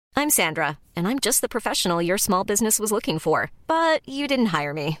I'm Sandra, and I'm just the professional your small business was looking for. But you didn't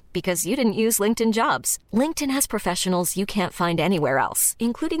hire me because you didn't use LinkedIn Jobs. LinkedIn has professionals you can't find anywhere else,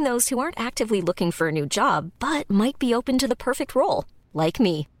 including those who aren't actively looking for a new job, but might be open to the perfect role, like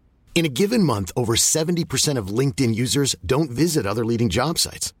me. In a given month, over 70% of LinkedIn users don't visit other leading job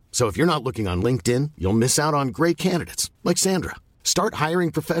sites. So if you're not looking on LinkedIn, you'll miss out on great candidates like Sandra. Start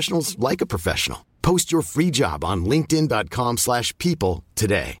hiring professionals like a professional. Post your free job on linkedin.com/people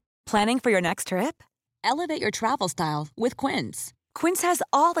today. Planning for your next trip? Elevate your travel style with Quince. Quince has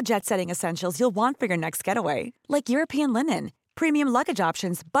all the jet-setting essentials you'll want for your next getaway, like European linen, premium luggage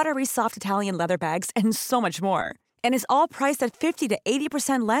options, buttery soft Italian leather bags, and so much more. And is all priced at 50 to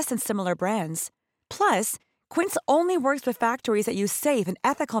 80% less than similar brands. Plus, Quince only works with factories that use safe and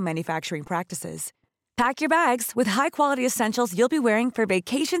ethical manufacturing practices. Pack your bags with high-quality essentials you'll be wearing for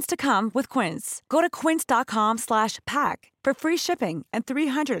vacations to come with Quince. Go to quince.com/pack for free shipping and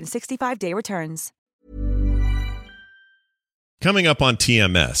 365-day returns. Coming up on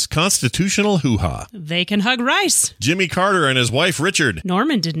TMS, constitutional hoo-ha. They can hug rice. Jimmy Carter and his wife, Richard.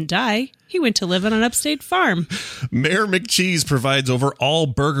 Norman didn't die. He went to live on an upstate farm. Mayor McCheese provides overall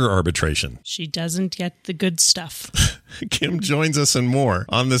burger arbitration. She doesn't get the good stuff. Kim joins us and more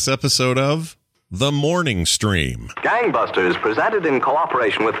on this episode of The Morning Stream. Gangbusters, presented in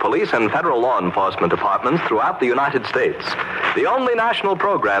cooperation with police and federal law enforcement departments throughout the United States. The only national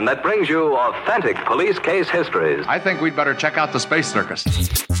program that brings you authentic police case histories. I think we'd better check out the space circus.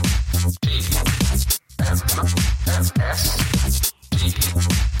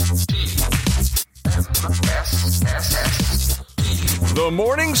 The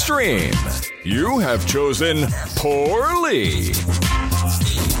Morning Stream. You have chosen poorly.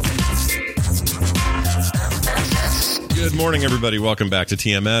 Good morning, everybody. Welcome back to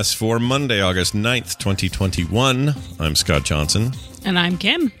TMS for Monday, August 9th, 2021. I'm Scott Johnson. And I'm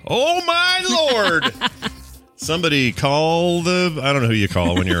Kim. Oh, my Lord! Somebody call I don't know who you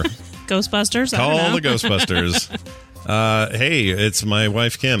call when you're... Ghostbusters? Call the Ghostbusters. Hey, it's my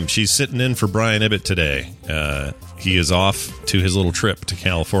wife, Kim. She's sitting in for Brian Ibbett today. He is off to his little trip to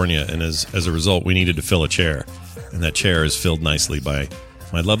California, and as a result, we needed to fill a chair. And that chair is filled nicely by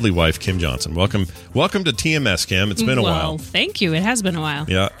my lovely wife, Kim Johnson. Welcome to TMS, Kim. It's been a while. Thank you. It has been a while.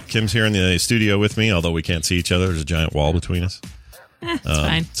 Yeah, Kim's here in the studio with me, although we can't see each other. There's a giant wall between us. It's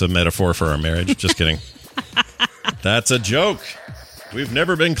fine. It's a metaphor for our marriage. Just kidding. That's a joke. We've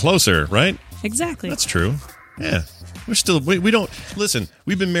never been closer, right? Exactly. That's true. Yeah. We don't... Listen,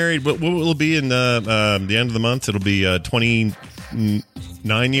 we've been married... What will it be in the end of the month? It'll be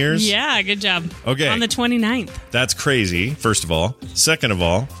 29 years? Yeah, good job. Okay. On the 29th. That's crazy, first of all. Second of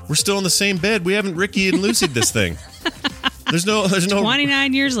all, we're still in the same bed. We haven't Ricky and Lucy'd this thing. There's no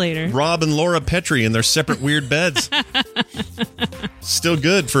 29 years later. Rob and Laura Petrie in their separate weird beds. Still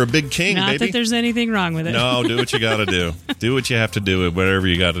good for a big king, Not baby. that there's anything wrong with it. No, do what you got to do. Do what you have to do it, whatever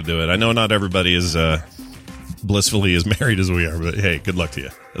you got to do it. I know not everybody is blissfully as married as we are, but hey, good luck to you.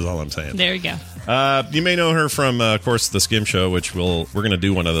 That's all I'm saying. There you go. You may know her from, of course, the Skim Show, which we're going to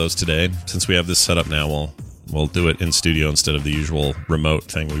do one of those today. Since we have this set up now, we'll do it in studio instead of the usual remote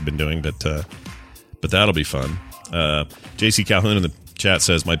thing we've been doing. But that'll be fun. JC Calhoun in the chat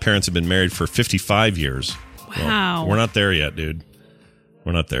says, my parents have been married for 55 years. Wow. Well, we're not there yet, dude.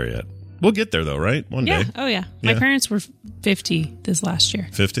 We're not there yet. We'll get there, though, right? One day. Oh, yeah. My parents were 50 this last year.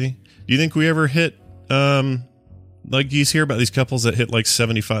 50? Do you think we ever hit... like you hear about these couples that hit like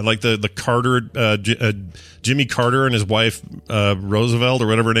 75, like the Carter, Jimmy Carter and his wife Roosevelt or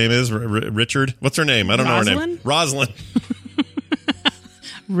whatever her name is, Richard. What's her name? I don't know her name. Rosalind.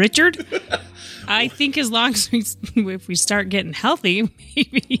 Richard. I think as long as if we start getting healthy,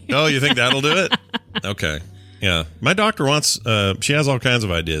 maybe. Oh, you think that'll do it? Okay. Yeah. My doctor wants. She has all kinds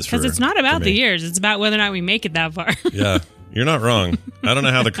of ideas for. Because it's not about the years; it's about whether or not we make it that far. Yeah. You're not wrong. I don't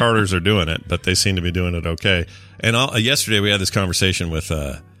know how the Carters are doing it, but they seem to be doing it okay. And yesterday we had this conversation with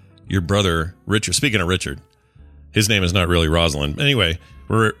your brother, Richard. Speaking of Richard, his name is not really Rosalind. Anyway,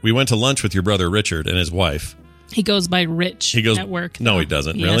 we went to lunch with your brother, Richard, and his wife. He goes by Rich at work. No, he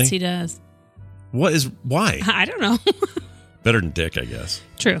doesn't. Really? Yes, he does. Why? I don't know. Better than Dick, I guess.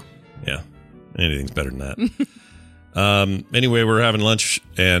 True. Yeah. Anything's better than that. Anyway, we were having lunch,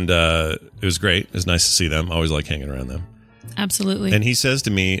 and it was great. It was nice to see them. I always like hanging around them. Absolutely. And he says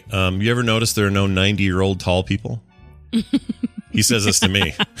to me, you ever notice there are no 90-year-old tall people? He says this to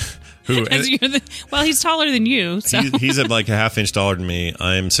me. Well, he's taller than you. So. He's at like a half inch taller than me.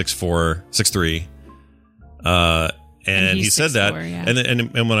 I'm 6'4", 6'3". And he said 6'4", that. yeah.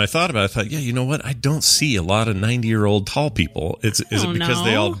 And when I thought about it, I thought, yeah, you know what? I don't see a lot of 90-year-old tall people. Is it because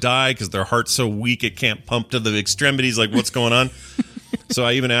they all die because their heart's so weak it can't pump to the extremities? Like, what's going on? So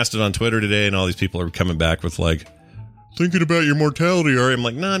I even asked it on Twitter today, and all these people are coming back with like, thinking about your mortality, Ari. I'm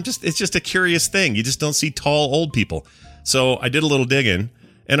like, no, it's just a curious thing. You just don't see tall old people. So I did a little digging,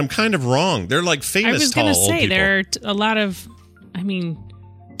 and I'm kind of wrong. They're like famous tall old people. I was going to say, there are a lot of,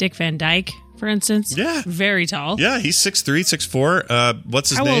 Dick Van Dyke, for instance. Yeah. Very tall. Yeah, he's 6'3", 6'4". What's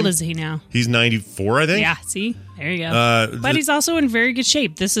his name? How old is he now? He's 94, I think. Yeah, see? There you go. But he's also in very good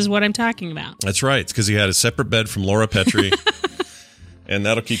shape. This is what I'm talking about. That's right. It's because he had a separate bed from Laura Petrie. And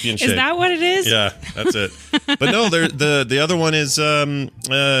that'll keep you in shape. Is that what it is? Yeah, that's it. But no, the other one is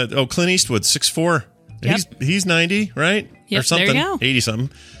Clint Eastwood, 6'4". Yep. He's 90, right? Yep, or something. there you go. 80-something.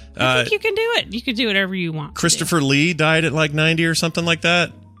 I think you can do it. You can do whatever you want. Christopher Lee died at like 90 or something like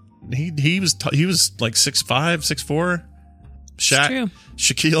that. He was like 6'5", 6'4". True.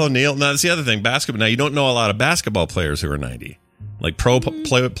 Shaquille O'Neal. Now that's the other thing. Basketball. Now you don't know a lot of basketball players who are 90. Like pro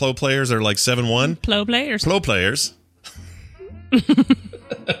players are like 7'1". Pro players. Pro players. This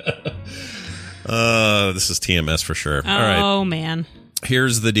is TMS for sure. All right. Oh man.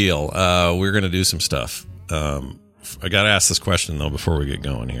 Here's the deal. We're gonna do some stuff. I gotta ask this question though before we get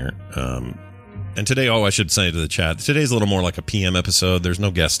going here. And today, I should say to the chat, today's a little more like a PM episode. There's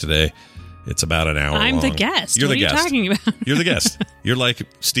no guest today. It's about an hour I'm long. the guest. You're what the are guest. you talking about? You're the guest. You're like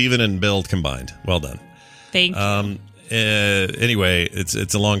Steven and Bill combined. Well done. Thank you. Anyway,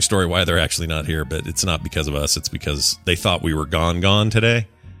 it's a long story why they're actually not here, but it's not because of us. It's because they thought we were gone today.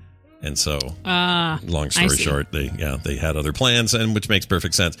 And so, long story short, they had other plans, and which makes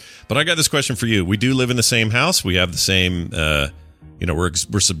perfect sense. But I got this question for you. We do live in the same house. We have the same,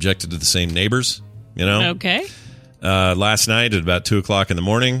 we're subjected to the same neighbors, Okay. Last night at about 2:00 in the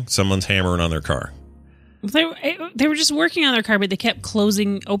morning, someone's hammering on their car. They were just working on their car, but they kept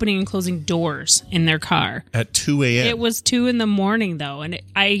opening and closing doors in their car. At 2 a.m. It was 2 a.m, though, and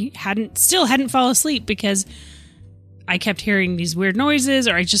I still hadn't fallen asleep because I kept hearing these weird noises,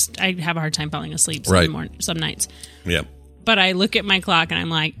 or I have a hard time falling asleep some nights. Yeah. But I look at my clock and I'm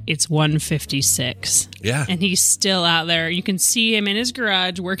like, it's 1:56. Yeah. And he's still out there. You can see him in his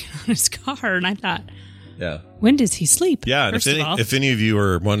garage working on his car, and I thought, yeah. When does he sleep? Yeah, and if any of you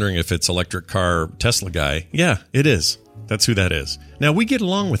are wondering if it's electric car Tesla guy, yeah, it is. That's who that is. Now, we get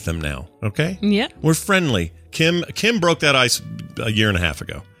along with them now, okay? Yeah. We're friendly. Kim broke that ice a year and a half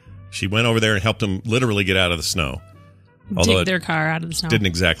ago. She went over there and helped him literally get out of the snow. Dig their car out of the snow. Didn't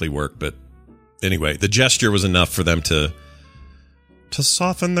exactly work, but anyway, the gesture was enough for them to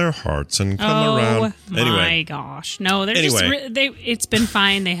soften their hearts and come around. Oh, my gosh. No, it's been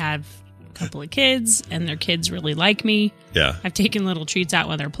fine. They have couple of kids, and their kids really like me. Yeah. I've taken little treats out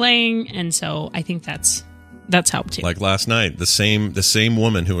when they're playing, and so I think that's helped too. Like last night, the same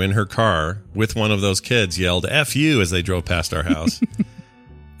woman who in her car with one of those kids yelled "F you" as they drove past our house.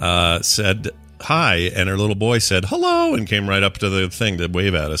 Said hi, and her little boy said hello and came right up to the thing to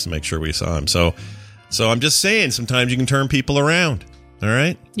wave at us and make sure we saw him. So I'm just saying, sometimes you can turn people around. All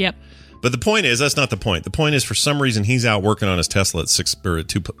right? Yep. But the point is, that's not the point. The point is, for some reason, he's out working on his Tesla at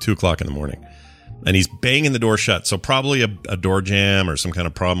 2:00 in the morning. And he's banging the door shut. So probably a door jam or some kind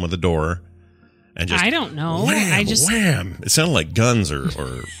of problem with the door. And just I don't know. Wham. It sounded like guns or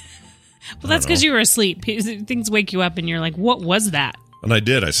well, that's because you were asleep. Things wake you up and you're like, what was that? And I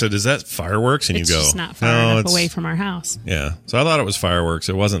did. I said, is that fireworks? And it's you go, just not far enough away from our house. Yeah. So I thought it was fireworks.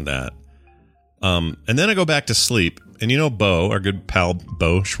 It wasn't that. And then I go back to sleep. And Bo, our good pal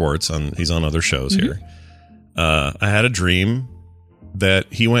Bo Schwartz, he's on other shows here. I had a dream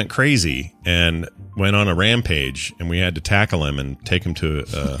that he went crazy and went on a rampage, and we had to tackle him and take him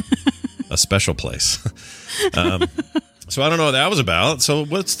to a special place. So I don't know what that was about. So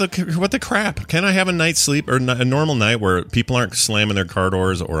what the crap? Can I have a night's sleep or a normal night where people aren't slamming their car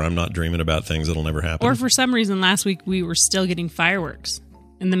doors, or I'm not dreaming about things that'll never happen? Or for some reason last week we were still getting fireworks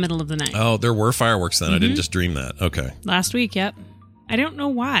in the middle of the night. Oh, there were fireworks then. I didn't just dream that. Okay. Last week, yep. I don't know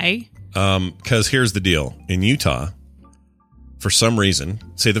why. Because here's the deal. In Utah, for some reason,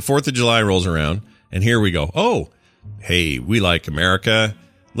 say the 4th of July rolls around, and here we go. Oh, hey, we like America.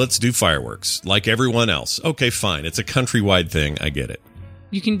 Let's do fireworks like everyone else. Okay, fine. It's a countrywide thing. I get it.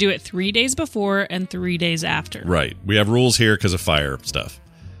 You can do it 3 days before and 3 days after. Right. We have rules here because of fire stuff.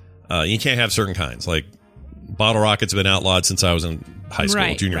 You can't have certain kinds. Like, bottle rockets have been outlawed since I was in high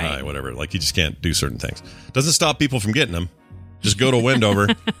school, junior high, whatever. Like, you just can't do certain things. Doesn't stop people from getting them. Just go to Wendover,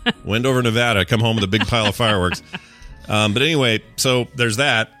 Nevada, come home with a big pile of fireworks. But anyway, so there's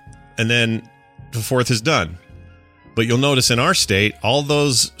that. And then the 4th is done. But you'll notice in our state, all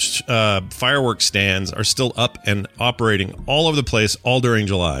those fireworks stands are still up and operating all over the place all during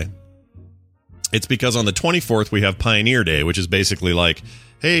July. It's because on the 24th, we have Pioneer Day, which is basically like,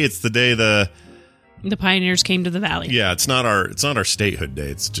 hey, it's the day the The pioneers came to the valley. Yeah, it's not our statehood day.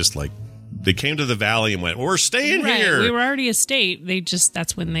 It's just like they came to the valley and went, well, we're staying here. We were already a state.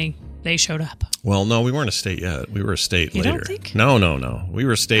 That's when they showed up. Well, no, we weren't a state yet. We were a state later. You don't think? No. We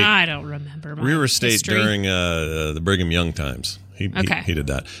were a state. I don't remember. We were a state history. during the Brigham Young times. He did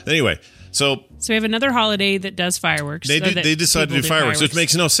that. Anyway, so we have another holiday that does fireworks. They decided to do fireworks, which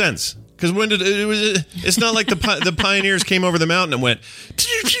makes no sense. Because it's not like the pioneers came over the mountain and went,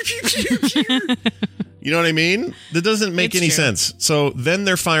 you know what I mean? That doesn't make any sense. So then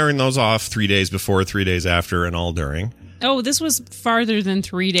they're firing those off 3 days before, 3 days after, and all during. Oh, this was farther than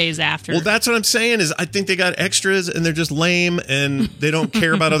 3 days after. Well, that's what I'm saying is I think they got extras and they're just lame and they don't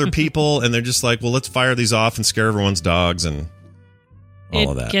care about other people and they're just like, well, let's fire these off and scare everyone's dogs and all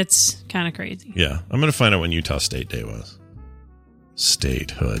of that. It gets kind of crazy. Yeah. I'm going to find out when Utah State Day was.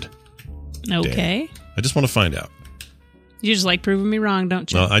 Statehood. Okay. Day. I just want to find out. You just like proving me wrong,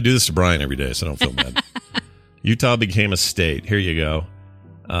 don't you? No, I do this to Brian every day, so I don't feel bad. Utah became a state. Here you go.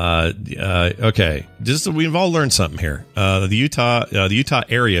 Okay. We've all learned something here. The Utah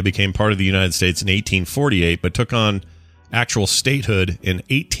area became part of the United States in 1848, but took on actual statehood in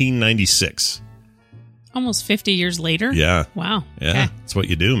 1896. Almost 50 years later? Yeah. Wow. Yeah. Okay. That's what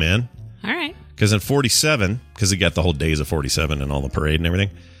you do, man. All right. Because in 47, because they got the whole days of 47 and all the parade and everything,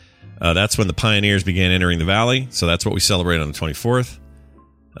 that's when the pioneers began entering the valley. So that's what we celebrate on the 24th.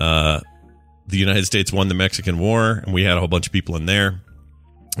 The United States won the Mexican War, and we had a whole bunch of people in there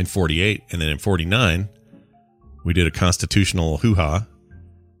in 48. And then in 49, we did a constitutional hoo-ha,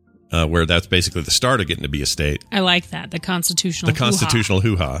 where that's basically the start of getting to be a state. I like that. The constitutional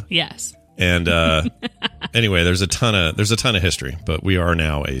hoo-ha. Yes. And anyway, there's a ton of history, but we are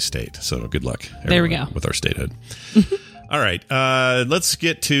now a state. So good luck. There we go with our statehood. All right, let's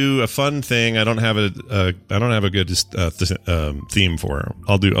get to a fun thing. I don't have a good theme for.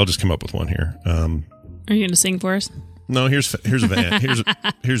 I'll just come up with one here. Are you going to sing for us? No, here's Van.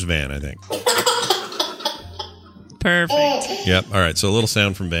 Here's Van, I think. Perfect. Yep. All right. So a little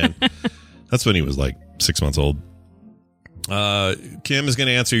sound from Van. That's when he was like 6 months old. Kim is going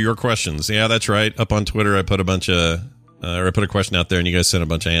to answer your questions. Yeah, that's right. Up on Twitter, I put a question out there, and you guys sent a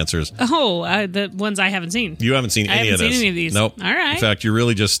bunch of answers. Oh, the ones I haven't seen. You haven't seen any of this. I haven't seen any of these. Nope. All right. In fact, you're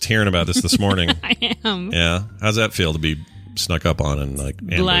really just hearing about this morning. I am. Yeah. How's that feel to be snuck up on and like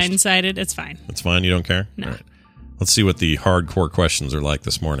ambushed? Blindsided? It's fine. It's fine. You don't care? No. All right. Let's see what the hardcore questions are like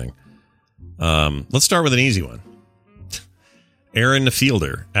this morning. Let's start with an easy one. Aaron the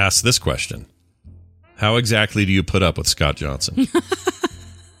Fielder asks this question. How exactly do you put up with Scott Johnson?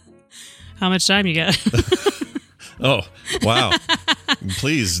 How much time you got? Oh, wow.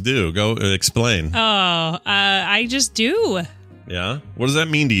 Please do. Go explain. Oh, I just do. Yeah? What does that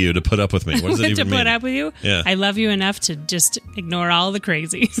mean to you to put up with me? What does it even mean? To put up with you? Yeah. I love you enough to just ignore all the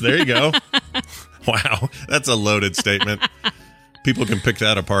crazy. So there you go. Wow. That's a loaded statement. People can pick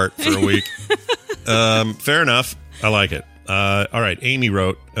that apart for a week. Fair enough. I like it. All right. Amy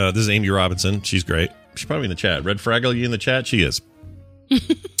wrote, this is Amy Robinson. She's great. She's probably in the chat. Red Fraggle, you in the chat? She is.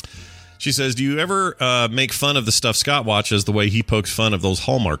 She says, do you ever make fun of the stuff Scott watches the way he pokes fun of those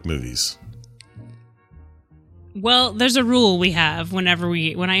Hallmark movies? Well, there's a rule we have when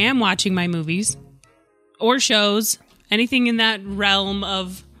I am watching my movies or shows, anything in that realm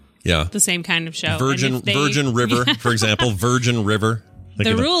of the same kind of show. Virgin River, for example. Virgin River.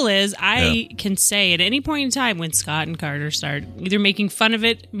 The rule is I can say at any point in time when Scott and Carter start either making fun of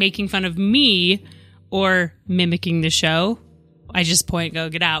it, making fun of me, or mimicking the show, I just point and go,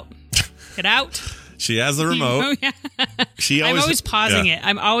 get out. Get out. She has the remote. Oh, yeah. I'm always pausing it.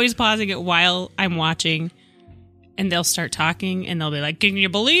 I'm always pausing it while I'm watching, and they'll start talking, and they'll be like, can you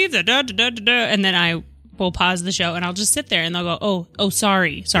believe that? And then I will pause the show, and I'll just sit there, and they'll go, oh,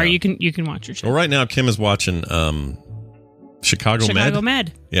 sorry. Yeah. You can watch your show. Well, right now, Kim is watching Chicago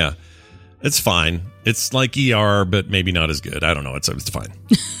Med. Yeah. It's fine. It's like ER, but maybe not as good. I don't know. It's fine.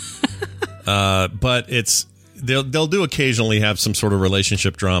 But they'll do occasionally have some sort of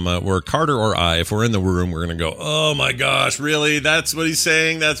relationship drama where Carter or I, if we're in the room, we're going to go, oh my gosh, really? That's what he's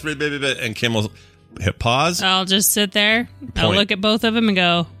saying? That's baby. And Kim will hit pause. I'll just sit there. I'll look at both of them and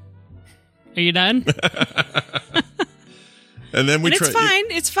go, are you done? And then it's fine.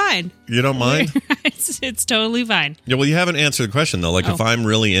 It's fine. You don't mind? It's totally fine. Yeah, well, you haven't answered the question, though. Like, if I'm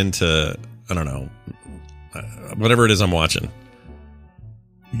really into, I don't know, whatever it is I'm watching,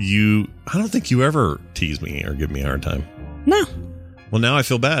 I don't think you ever tease me or give me a hard time. No. Well, now I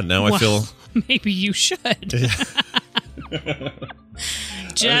feel bad. I feel... Maybe you should.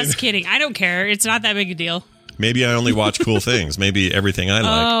 Just kidding. I don't care. It's not that big a deal. Maybe I only watch cool things. Maybe everything I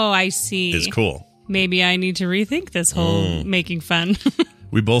like I see. is cool. Maybe I need to rethink this whole making fun.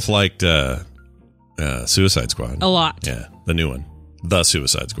 We both liked Suicide Squad. A lot. Yeah, the new one. The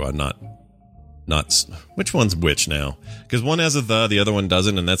Suicide Squad, not which one's which now? Because one has a the other one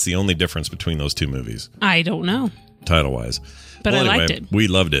doesn't, and that's the only difference between those two movies. I don't know. Title-wise. But well, I anyway, liked it. We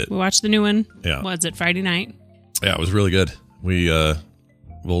loved it. We watched the new one. Yeah. Was it Friday night? Yeah, it was really good.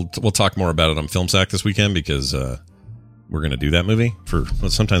 We'll talk more about it on Film Sack this weekend because we're going to do that movie.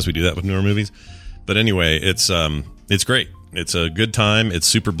 Sometimes we do that with newer movies. But anyway, it's great. It's a good time. It's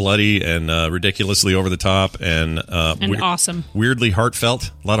super bloody and ridiculously over the top and awesome. Weirdly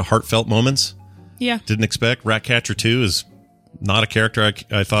heartfelt. A lot of heartfelt moments. Yeah. Didn't expect. Ratcatcher 2 is not a character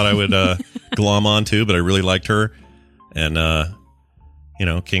I thought I would glom onto, but I really liked her. And,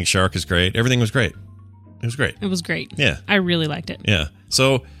 King Shark is great. Everything was great. It was great. It was great. Yeah. I really liked it. Yeah.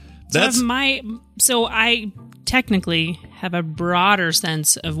 So that's... So I technically have a broader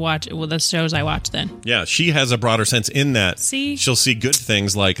sense of the shows I watch then. Yeah, she has a broader sense in that she'll see good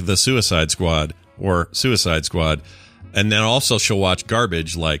things like The Suicide Squad or Suicide Squad, and then also she'll watch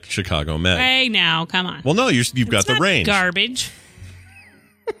garbage like Chicago Med. Hey, now, come on. Well, no, you've got the range. Garbage.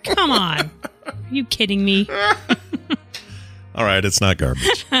 Come on. Are you kidding me? All right, it's not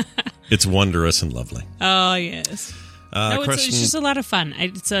garbage. It's wondrous and lovely. Oh, yes. It's just a lot of fun.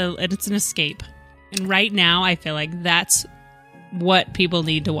 It's an escape. And right now, I feel like that's what people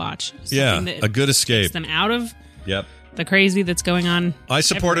need to watch. Something a good escape. Gets them out of Yep. the crazy that's going on. I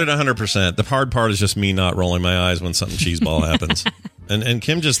support it 100%. The hard part is just me not rolling my eyes when something cheeseball happens. And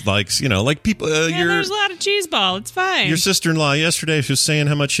Kim just likes, like people. There's a lot of cheeseball. It's fine. Your sister-in-law yesterday, she was saying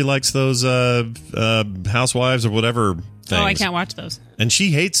how much she likes those housewives or whatever things. Oh, I can't watch those. And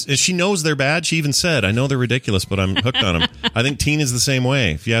she hates. She knows they're bad. She even said, "I know they're ridiculous, but I'm hooked on them." I think Tina's the same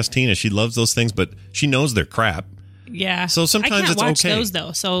way. If you ask Tina, she loves those things, but she knows they're crap. Yeah. So sometimes I can't it's watch those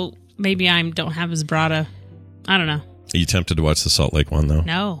though. So maybe I don't have as broad a. I don't know. Are you tempted to watch the Salt Lake one though?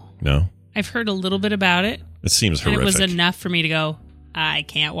 No. I've heard a little bit about it. It seems horrific. And it was enough for me to go, I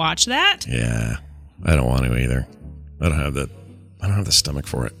can't watch that. Yeah, I don't want to either. I don't have the stomach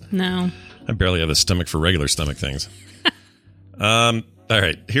for it. No. I barely have the stomach for regular stomach things. All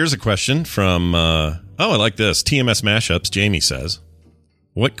right, here's a question from, I like this. TMS Mashups, Jamie says,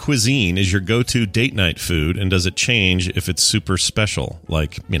 what cuisine is your go-to date night food, and does it change if it's super special,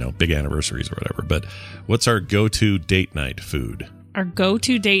 like, big anniversaries or whatever? But what's our go-to date night food? Our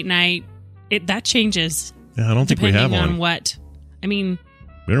go-to date night, that changes. Yeah, I don't think we have one. Depending on what. I mean...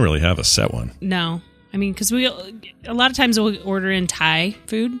 We don't really have a set one. No. I mean, because a lot of times we'll order in Thai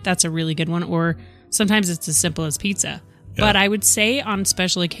food. That's a really good one. Or sometimes it's as simple as pizza. Yeah. But I would say on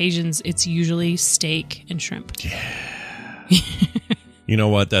special occasions, it's usually steak and shrimp. Yeah. You know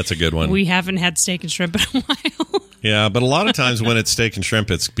what? That's a good one. We haven't had steak and shrimp in a while. Yeah, but a lot of times when it's steak and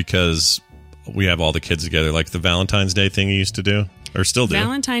shrimp, it's because we have all the kids together, like the Valentine's Day thing you used to do, or still do.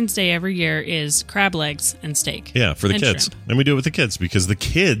 Valentine's Day every year is crab legs and steak. Yeah, for the kids. Shrimp. And we do it with the kids because the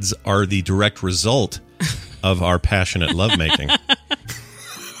kids are the direct result of our passionate lovemaking.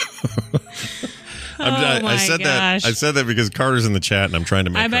 I said that because Carter's in the chat and I'm trying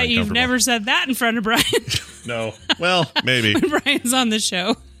to make her I bet you've never said that in front of Brian. No. Well, maybe. When Brian's on the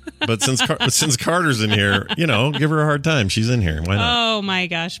show. But since Carter's in here, give her a hard time. She's in here. Why not? Oh my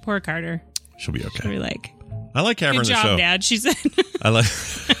gosh, poor Carter. She'll be okay. I like having her in the show. Good job, Dad, she said.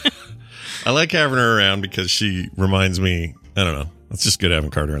 I like having her around because she reminds me, I don't know. It's just good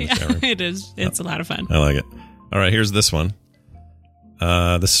having Carter in the camera. It is. It's a lot of fun. I like it. All right, here's this one.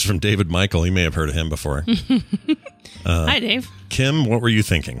 This is from David Michael. You may have heard of him before. Hi, Dave. Kim, what were you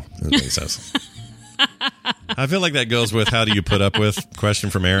thinking? That's what he says. I feel like that goes with how do you put up with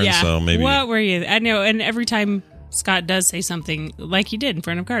question from Aaron. Yeah. So maybe. What were you? I know. And every time Scott does say something like he did in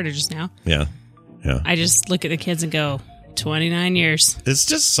front of Carter just now. Yeah. Yeah. I just look at the kids and go, 29 years. It's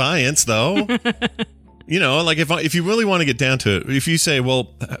just science, though. Like if you really want to get down to it, if you say, well,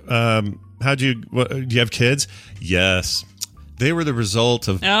 do you have kids? Yes. They were the result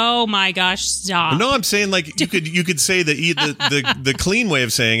of. Oh my gosh! Stop. No, I'm saying like you could say the clean way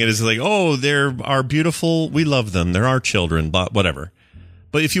of saying it is like, oh, they're our beautiful. We love them. They're our children. But whatever.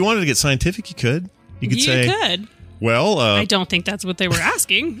 But if you wanted to get scientific, you could. You could. Well, I don't think that's what they were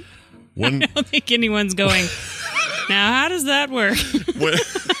asking. I don't think anyone's going. Now, how does that work?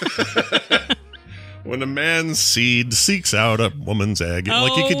 When a man's seed seeks out a woman's egg,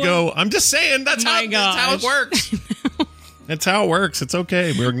 like you could go. I'm just saying that's how it works. That's how it works. It's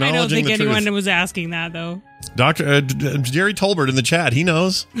okay. We're acknowledging the truth. I don't think anyone was asking that, though. Dr. Jerry Tolbert in the chat. He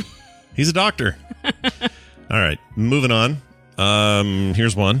knows. He's a doctor. All right. Moving on.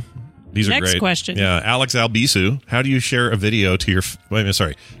 Here's one. These are great. Next question. Yeah. Alex Albisu. How do you share a video to your... Wait a minute.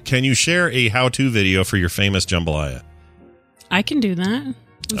 Sorry. Can you share a how-to video for your famous jambalaya? I can do that.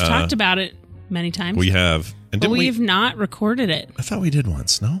 We've talked about it many times. We have. But we've not recorded it. I thought we did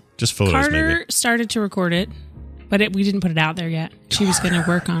once, no? Just photos, Carter maybe. started to record it, but we didn't put it out there yet. She was going to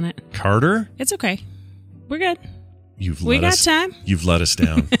work on it. Carter? It's okay. We're good. We got time. You've let us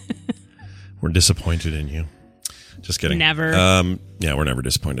down. We're disappointed in you. Just kidding. Never. Yeah, we're never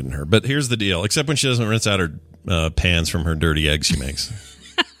disappointed in her. But here's the deal. Except when she doesn't rinse out her pans from her dirty eggs she makes.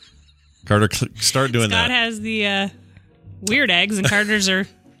 Carter, start doing that. Scott has the weird eggs, and Carter's are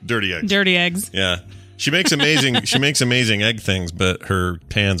dirty eggs. Dirty eggs. Yeah, she makes amazing egg things, but her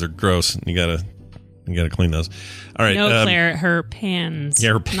pans are gross. You gotta clean those. All right. No, Claire, her pans.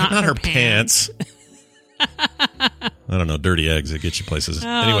 Yeah, not her pants. I don't know. Dirty eggs that get you places. Oh,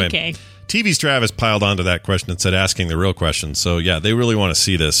 anyway, okay. TV's Travis piled onto that question and said, asking the real question. So, yeah, they really want to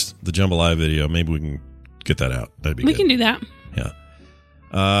see this, the Jambalaya video. Maybe we can get that out. That'd be good. We can do that.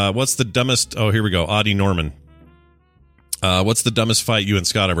 Yeah. What's the dumbest... Oh, here we go. Audie Norman. What's the dumbest fight you and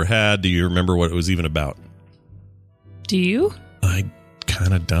Scott ever had? Do you remember what it was even about? Do you? I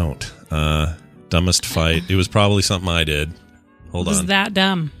kind of don't. Dumbest fight. It was probably something I did. Hold on. It was that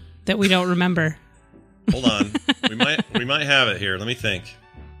dumb that we don't remember. Hold on. We might have it here. Let me think.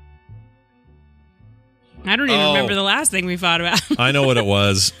 I don't even remember the last thing we fought about. I know what it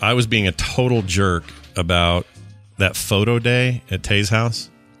was. I was being a total jerk about that photo day at Tay's house.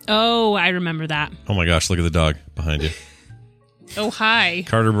 Oh, I remember that. Oh my gosh, look at the dog behind you. Oh, hi.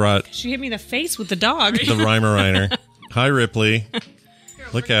 Carter brought... She hit me in the face with the dog. The Reiner. Hi, Ripley.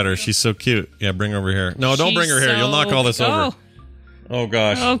 Look at her. She's so cute. Yeah, bring her over here. No, don't bring her here. You'll knock all this over. Oh,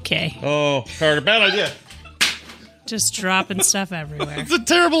 gosh. Okay. Oh, Carter, bad idea. Just dropping stuff everywhere. It's a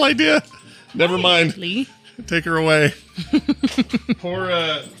terrible idea. Never mind. Ripley. Take her away. Poor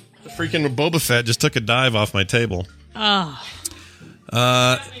freaking Boba Fett just took a dive off my table. Oh.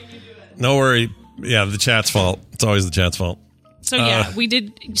 No worry. Yeah, the chat's fault. It's always the chat's fault. So, yeah, we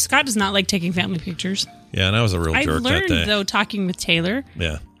did. Scott does not like taking family pictures. Yeah, and I was a real jerk that day. I learned, though, talking with Taylor.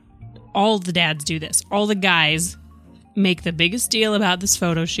 Yeah. All the dads do this. All the guys make the biggest deal about this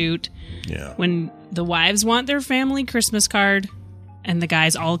photo shoot. Yeah. When the wives want their family Christmas card, and the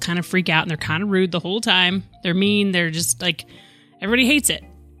guys all kind of freak out, and they're kind of rude the whole time. They're mean. They're just like, everybody hates it.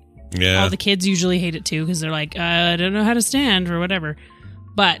 Yeah. All the kids usually hate it, too, because they're like, I don't know how to stand or whatever.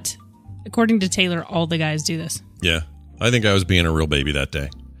 But according to Taylor, all the guys do this. Yeah. I think I was being a real baby that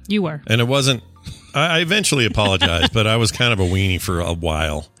day. You were. And it wasn't... I eventually apologized, but I was kind of a weenie for a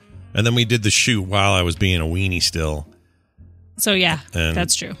while. And then we did the shoot while I was being a weenie still. So, yeah, and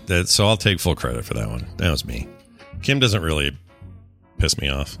that's true. So I'll take full credit for that one. That was me. Kim doesn't really piss me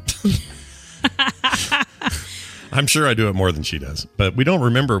off. I'm sure I do it more than she does. But we don't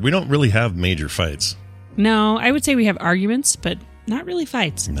really have major fights. No, I would say we have arguments, but not really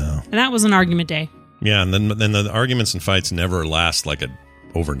fights. No. And that was an argument day. Yeah, and then the arguments and fights never last like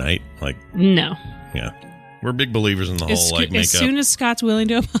overnight. Like, no. Yeah. We're big believers in the whole makeup. As soon as Scott's willing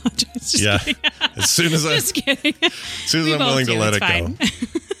to apologize. Kidding. As soon as just kidding. As soon as I'm willing to let it go.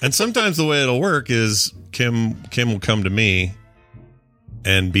 And sometimes the way it'll work is Kim will come to me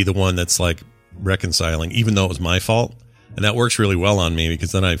and be the one that's like reconciling, even though it was my fault. And that works really well on me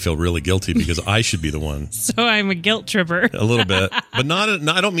because then I feel really guilty because I should be the one. So I'm a guilt tripper. A little bit. But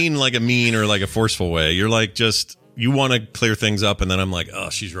I don't mean like a mean or like a forceful way. You're like you want to clear things up and then I'm like, oh,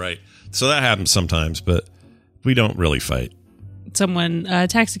 she's right. So that happens sometimes, but we don't really fight. Someone,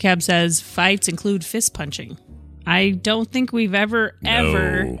 Taxi Cab says, fights include fist punching. I don't think we've ever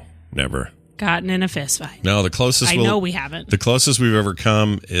never gotten in a fist fight. No, the closest... I know we haven't. The closest we've ever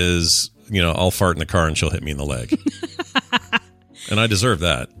come is, I'll fart in the car and she'll hit me in the leg. And I deserve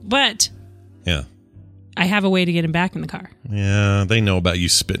that. But... Yeah. I have a way to get him back in the car. Yeah, they know about you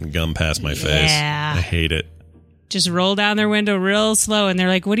spitting gum past my face. Yeah. I hate it. Just roll down their window real slow and they're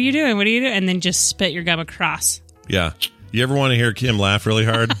like, what are you doing? What are you doing? And then just spit your gum across. Yeah. You ever want to hear Kim laugh really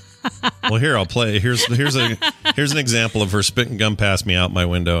hard? Well, here, I'll play. Here's an example of her spitting gum past me out my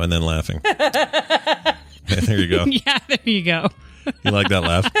window and then laughing. There you go. Yeah, there you go. You like that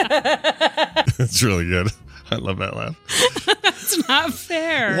laugh? It's really good. I love that laugh. That's not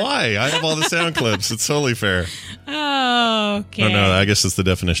fair. Why? I have all the sound clips. It's totally fair. Oh, okay. Oh, no, I guess it's the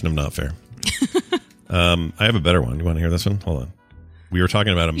definition of not fair. I have a better one. You want to hear this one? Hold on. We were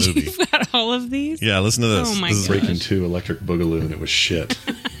talking about a movie. You've got all of these? Yeah, listen to this. Oh, my This gosh. is Breaking 2 Electric Boogaloo, and it was shit.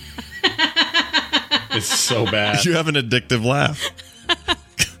 It's so bad. You have an addictive laugh.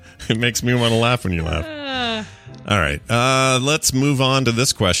 It makes me want to laugh when you laugh. All right. Let's move on to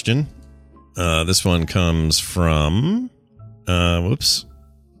this question. This one comes from... whoops.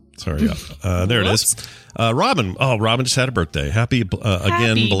 Sorry. There it is. Robin. Oh, Robin just had a birthday. Happy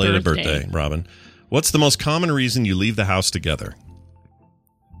belated birthday, Robin. What's the most common reason you leave the house together?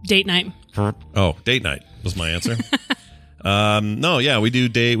 Date night. Oh, date night was my answer. No, yeah, we do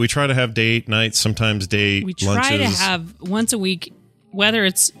date. We try to have date nights, sometimes date lunches. We try to have once a week, whether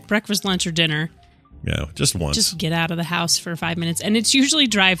it's breakfast, lunch, or dinner. Yeah, just once. Just get out of the house for 5 minutes. And it's usually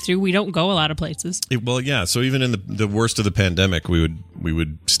drive-through. We don't go a lot of places. Well, yeah, so even in the worst of the pandemic, we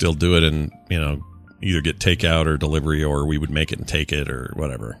would still do it and, either get takeout or delivery, or we would make it and take it or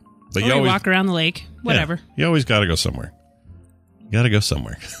whatever. But you always walk around the lake, whatever. Yeah, you always got to go somewhere. You got to go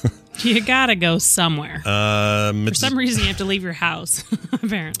somewhere. You got to go somewhere. For some reason, you have to leave your house,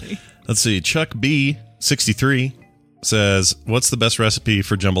 apparently. Let's see. Chuck B, 63, says, what's the best recipe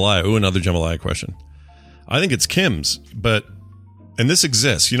for jambalaya? Ooh, another jambalaya question. I think it's Kim's, and this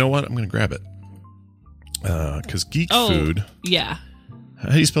exists. You know what? I'm going to grab it. Because Geek Food. Yeah. How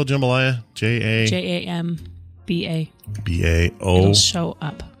do you spell jambalaya? Jamba. B-A-O. It'll show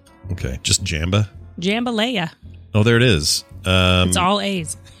up. Okay. Just Jamba? Jambalaya. Oh, there it is. It's all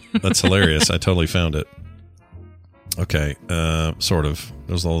A's. That's hilarious. I totally found it. Okay. Sort of.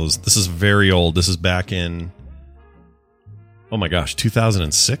 There's all those. This is very old. This is back in, oh my gosh,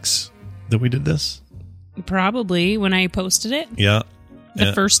 2006 that we did this? Probably when I posted it. Yeah.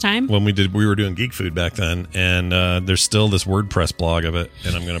 The first time? When we were doing Geek Food back then, and there's still this WordPress blog of it,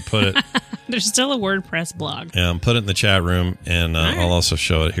 and I'm going to put it... There's still a WordPress blog. Yeah, I'll put it in the chat room, and right. I'll also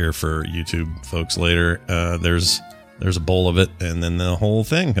show it here for YouTube folks later. There's a bowl of it, and then the whole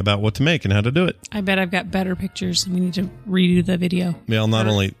thing about what to make and how to do it. I bet I've got better pictures. We need to redo the video. Well, not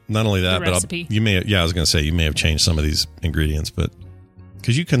only that, but recipe. I was going to say, you may have changed some of these ingredients, but...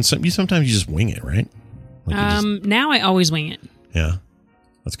 Because sometimes you just wing it, right? Now I always wing it. Yeah.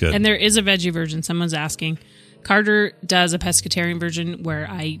 That's good. And there is a veggie version. Someone's asking. Carter does a pescatarian version where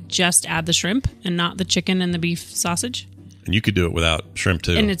I just add the shrimp and not the chicken and the beef sausage. And you could do it without shrimp,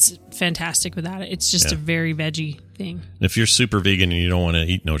 too. And it's fantastic without it. It's just a very veggie thing. If you're super vegan and you don't want to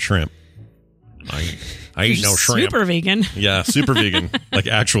eat no shrimp, I eat no shrimp. Super vegan. Yeah, super vegan. Like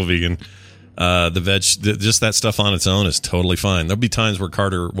actual vegan. Just that stuff on its own is totally fine. There'll be times where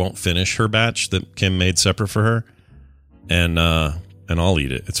Carter won't finish her batch that Kim made separate for her. And I'll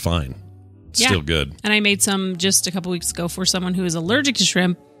eat it. It's fine. It's still good. And I made some just a couple weeks ago for someone who is allergic to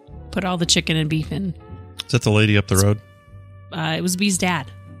shrimp. Put all the chicken and beef in. Is that the lady up the road? It was Bee's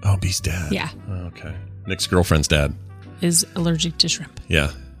dad. Oh, Bee's dad. Yeah. Oh, okay. Nick's girlfriend's dad is allergic to shrimp.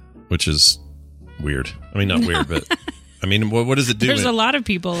 Yeah, which is weird. I mean, not weird, but I mean, what does it do? There's a lot of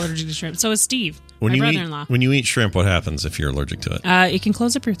people allergic to shrimp. So is Steve, my brother-in-law. When you eat shrimp, what happens if you're allergic to it? It can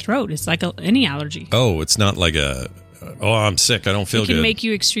close up your throat. It's like any allergy. Oh, it's not like I'm sick. I don't feel good. It can make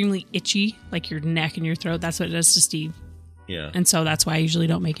you extremely itchy, like your neck and your throat. That's what it does to Steve. Yeah. And so that's why I usually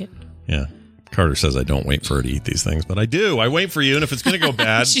don't make it. Yeah. Carter says I don't wait for her to eat these things, but I do. I wait for you, and if it's going to go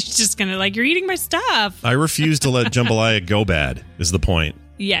bad... She's just going to you're eating my stuff. I refuse to let jambalaya go bad, is the point.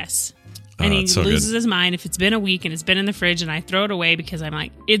 Yes. And he loses his mind if it's been a week and it's been in the fridge and I throw it away because I'm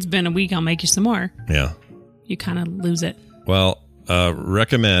like, it's been a week, I'll make you some more. Yeah. You kind of lose it. Well,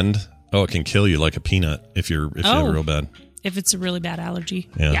 recommend... Oh, it can kill you like a peanut if you have it real bad. If it's a really bad allergy.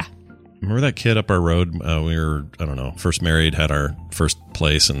 Yeah. Remember that kid up our road? We were, I don't know, first married, had our first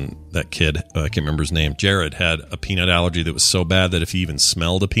place, and that kid, I can't remember his name, Jared, had a peanut allergy that was so bad that if he even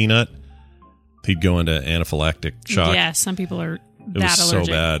smelled a peanut, he'd go into anaphylactic shock. Yeah, some people are It was allergic.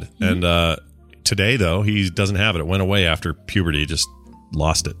 so bad. Mm-hmm. And today, though, he doesn't have it. It went away after puberty. He just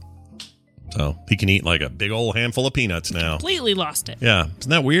lost it. So he can eat like a big old handful of peanuts now. Completely lost it. Yeah.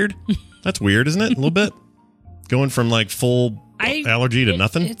 Isn't that weird? That's weird, isn't it? A little bit? Going from like full allergy to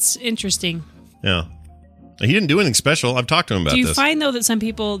nothing? It's interesting. Yeah. He didn't do anything special. I've talked to him about this. Do you find, though, that some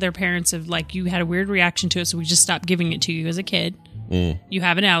people, their parents have, you had a weird reaction to it, so we just stopped giving it to you as a kid? Mm. You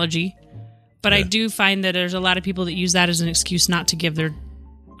have an allergy. But I do find that there's a lot of people that use that as an excuse not to give their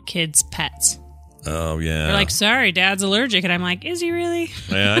kids pets. Oh, yeah. They're like, sorry, dad's allergic. And I'm like, is he really?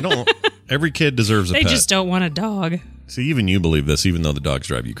 Yeah, I don't. Every kid deserves a pet. They just don't want a dog. See, even you believe this, even though the dogs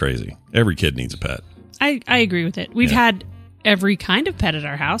drive you crazy. Every kid needs a pet. I agree with it. We've had every kind of pet at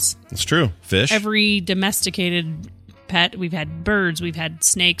our house. It's true. Fish. Every domesticated pet. We've had birds. We've had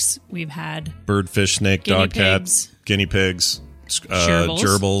snakes. We've had... Bird, fish, snake, dog, cat, guinea pigs,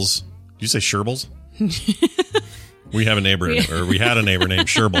 gerbils. Did you say sherbils? We have a neighbor, or we had a neighbor named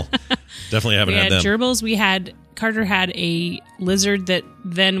Sherbil. Definitely haven't had them. We had gerbils. Carter had a lizard that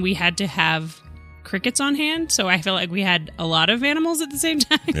then we had to have crickets on hand. So I feel like we had a lot of animals at the same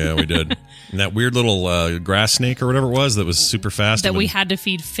time. Yeah, we did. And that weird little grass snake or whatever it was that was super fast. That we had to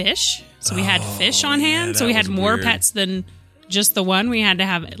feed fish. So we had fish on hand. So we had more pets than just the one. We had to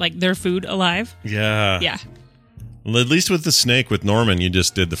have their food alive. Yeah. Yeah. Well, at least with the snake with Norman, you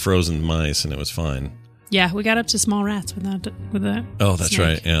just did the frozen mice and it was fine. Yeah, we got up to small rats with that. Oh, that's snake.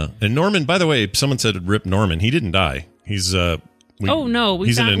 right. Yeah. And Norman, by the way, someone said rip Norman. He didn't die. He's we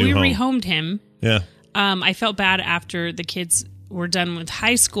rehomed him. Yeah. I felt bad after the kids were done with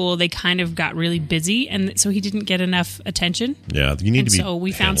high school. They kind of got really busy, and so he didn't get enough attention. Yeah, you need to be. So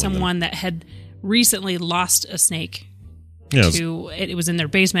we found someone that had recently lost a snake. Yeah, it was in their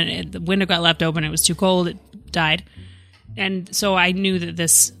basement. The window got left open. It was too cold. It died. And so I knew that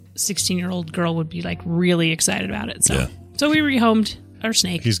this 16-year-old girl would be like really excited about it. So we rehomed our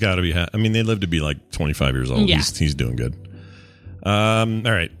snake. He's got to be. I mean, they live to be like 25 years old. Yeah. He's doing good. All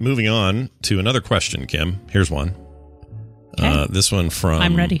right, moving on to another question, Kim. Here's one. Okay. This one from.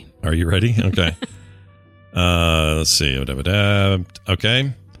 I'm ready. Are you ready? Okay. Let's see.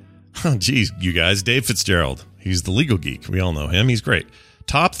 Okay. Oh, geez, you guys. Dave Fitzgerald. He's the legal geek. We all know him. He's great.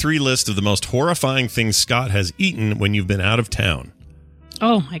 Top 3 list of the most horrifying things Scott has eaten when you've been out of town.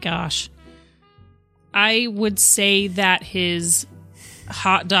 Oh, my gosh. I would say that his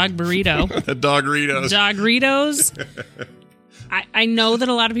hot dog burrito. Dogritos. I know that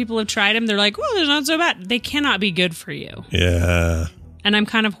a lot of people have tried them. They're like, well, they're not so bad. They cannot be good for you. Yeah. And I'm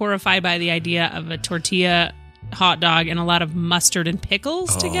kind of horrified by the idea of a tortilla hot dog and a lot of mustard and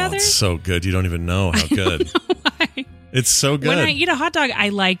pickles together. It's so good. You don't even know how good. I don't know why. It's so good. When I eat a hot dog, I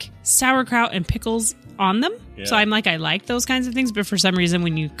like sauerkraut and pickles on them. Yeah. So I'm like, I like those kinds of things. But for some reason,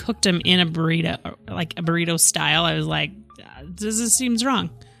 when you cooked them in a burrito, like a burrito style, I was like, this seems wrong.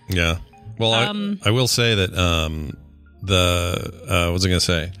 Yeah. Well, I will say that what was I going to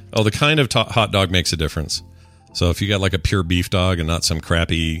say? Oh, the kind of hot dog makes a difference. So if you got like a pure beef dog and not some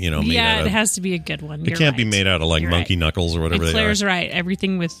crappy, made out of, it has to be a good one. It can't be made out of like monkey knuckles or whatever. And Claire's right.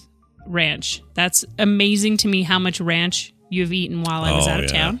 Everything with ranch. That's amazing to me how much ranch you've eaten while I was out of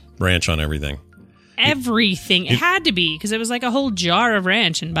town. Ranch on everything. Everything. It had to be because it was like a whole jar of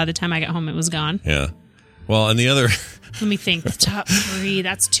ranch, and by the time I got home, it was gone. Yeah. Well, and the other. Let me think. The top 3.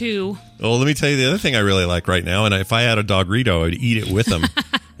 That's 2. Well, let me tell you the other thing I really like right now, and if I had a Dogrito, I'd eat it with them.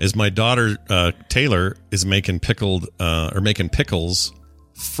 Is my daughter Taylor is making pickles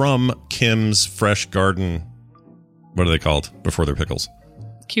from Kim's fresh garden. What are they called before they're pickles?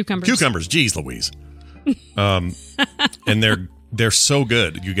 Cucumbers. Jeez Louise. And they're so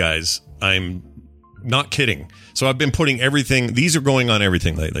good, you guys. I'm not kidding. So I've been putting everything. These are going on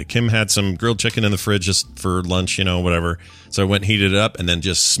everything lately. Kim had some grilled chicken in the fridge just for lunch, whatever. So I went and heated it up and then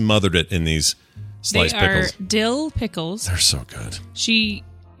just smothered it in these sliced pickles. They are dill pickles. They're so good. She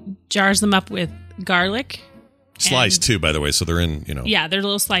jars them up with garlic. Sliced too, by the way. So they're in, Yeah, they're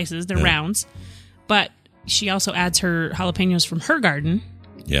little slices. They're rounds. But she also adds her jalapenos from her garden.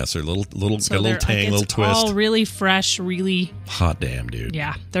 Yeah, so a little tang, little twist. All really fresh, really hot damn, dude.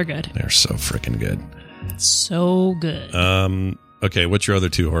 Yeah, they're good. They're so freaking good. So good. Okay, what's your other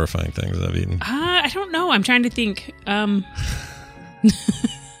 2 horrifying things I've eaten? I don't know. I'm trying to think.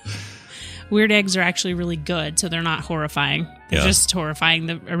 Weird eggs are actually really good, so they're not horrifying. They're just horrifying,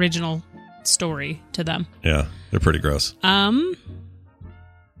 the original story to them. Yeah, they're pretty gross. I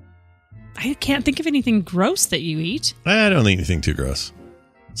can't think of anything gross that you eat. I don't eat anything too gross.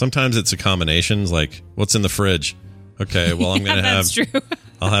 Sometimes it's a combination, like what's in the fridge. Okay, well I'm gonna have. True.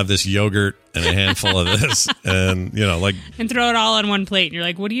 I'll have this yogurt and a handful of this, and and throw it all on one plate. And you're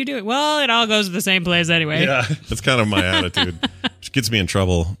like, "What are you doing?" Well, it all goes to the same place anyway. Yeah, that's kind of my attitude, which gets me in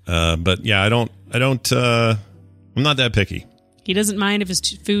trouble. But yeah, I don't. I'm not that picky. He doesn't mind if his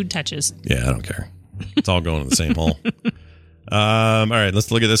food touches. Yeah, I don't care. It's all going in the same hole. All right,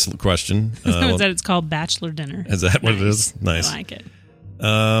 let's look at this question. That it's called bachelor dinner. Is that what it is? Nice. I like it.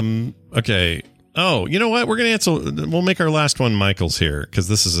 Okay. Oh, you know what? We're gonna answer. We'll make our last one Michael's here because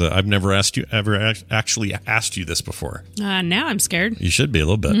this is I've never actually asked you this before. Now I'm scared. You should be a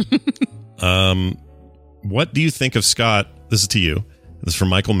little bit. What do you think of Scott? This is to you. This is from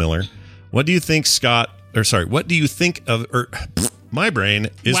Michael Miller. What do you think what do you think of? My brain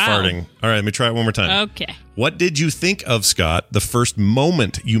is farting. All right, let me try it one more time. Okay. What did you think of Scott the first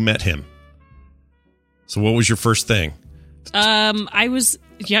moment you met him? So what was your first thing? I was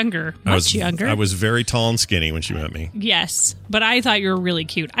younger, much younger. I was very tall and skinny when she met me. Yes, but I thought you were really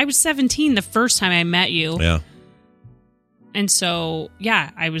cute. I was 17 the first time I met you. Yeah. And so,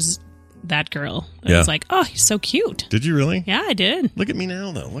 I was that girl. I was like, oh, he's so cute. Did you really? Yeah, I did. Look at me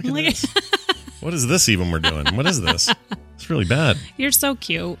now, though. Look at this. What is this even we're doing? What is this? It's really bad. You're so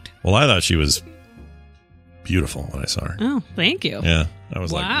cute. Well, I thought she was beautiful when I saw her. Oh, thank you. Yeah. I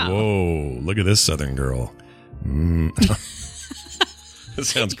was like, whoa, look at this Southern girl. That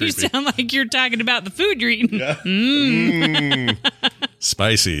sounds creepy. You sound like you're talking about the food you're eating. Yeah.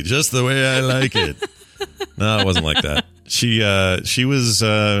 Spicy, just the way I like it. No, it wasn't like that. She was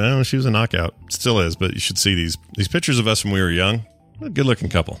I don't know, she was a knockout. Still is, but you should see these pictures of us when we were young. A good looking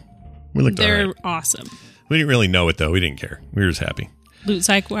couple. We looked They're all right. awesome. We didn't really know it though. We didn't care. We were just happy. Luke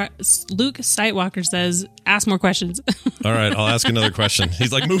Sightwalker says, ask more questions. All right, I'll ask another question.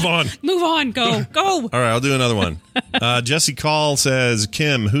 He's like, move on. Move on. Go. All right, I'll do another one. Jesse Call says,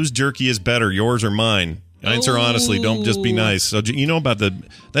 Kim, whose jerky is better, yours or mine? Answer honestly. Don't just be nice. So you know about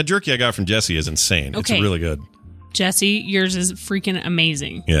that jerky I got from Jesse is insane. Okay. It's really good. Jesse, yours is freaking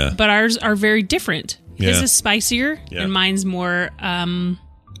amazing. Yeah. But ours are very different. His Yeah. is spicier and mine's more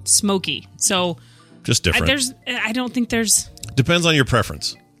smoky. So Just different. I don't think there's... Depends on your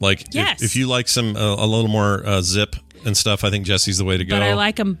preference. Like, Yes. if you like some a little more zip and stuff, I think Jesse's the way to go. But I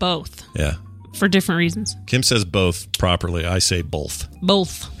like them both. Yeah. For different reasons. Kim says both properly. I say both.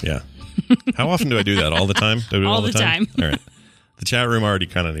 Both. Yeah. How often do I do that? All the time? Do I do it All the time. All right. The chat room already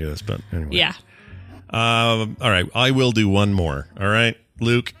kind of knew this, but anyway. Yeah. All right. I will do one more. All right.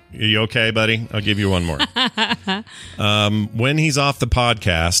 Luke, are you okay, buddy? I'll give you one more. When he's off the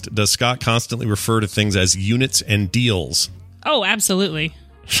podcast, does Scott constantly refer to things as units and deals? Oh, absolutely.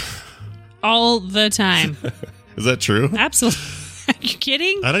 All the time. Is that true? Absolutely. Are you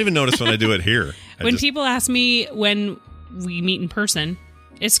kidding? I don't even notice when I do it here. When people ask me when we meet in person,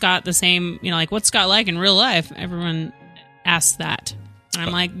 is Scott the same, like, what's Scott like in real life? Everyone asks that. And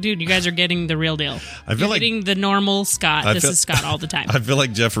I'm like, dude, you guys are getting the real deal. You're getting the normal Scott. This is Scott all the time. I feel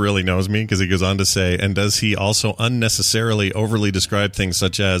like Jeff really knows me because he goes on to say, and does he also unnecessarily overly describe things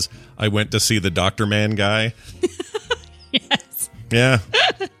such as, I went to see the Dr. Man guy? Yes. Yeah.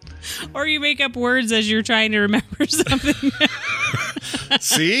 Or you make up words as you're trying to remember something.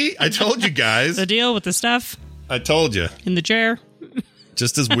 See? I told you guys. The deal with the stuff. I told you. In the chair.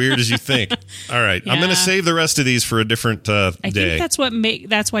 Just as weird as you think. All right. Yeah. I'm going to save the rest of these for a different day. I think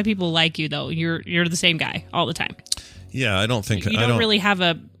that's why people like you, though. You're the same guy all the time. Yeah, I don't think... You don't really have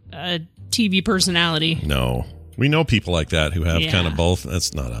a TV personality. No. We know people like that who have kind of both.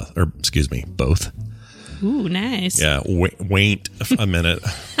 That's not us. Or, excuse me, both. Ooh, nice. Yeah, wait a minute.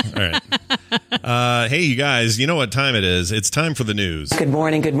 All right. Hey, you guys, you know what time it is. It's time for the news. Good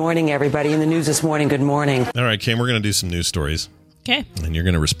morning, everybody. In the news this morning, good morning. All right, Kim, we're going to do some news stories. Okay. And you're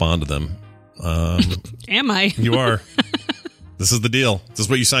going to respond to them. Am I? You are. This is the deal. This is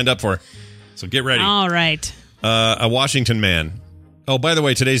what you signed up for. So get ready. All right. A Washington man. Oh, by the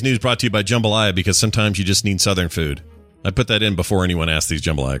way, today's news brought to you by Jambalaya because sometimes you just need Southern food. I put that in before anyone asked these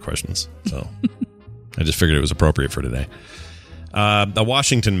Jambalaya questions. So I just figured it was appropriate for today. A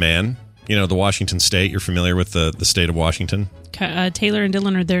Washington man. You know, the Washington state. You're familiar with the state of Washington? Taylor and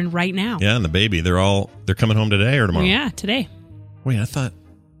Dylan are there right now. Yeah, and the baby. They're coming home today or tomorrow? Yeah, today. Wait, I thought...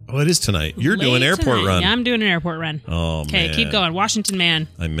 Oh, it is tonight. You're doing airport run. Yeah, I'm doing an airport run. Oh, okay, man. keep going. Washington man.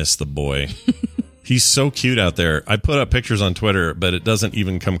 I miss the boy. He's so cute out there. I put up pictures on Twitter, but it doesn't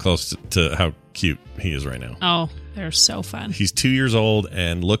even come close to how cute he is right now. Oh, they're so fun. He's 2 years old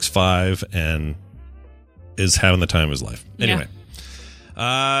and looks 5 and is having the time of his life. Anyway.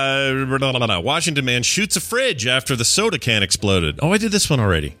 Washington man shoots a fridge after the soda can exploded. Oh, I did this one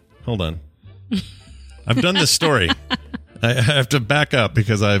already. Hold on. I've done this story. I have to back up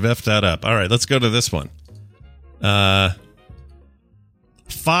because I've effed that up. All right, let's go to this one. 5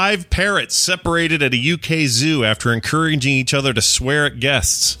 parrots separated at a UK zoo after encouraging each other to swear at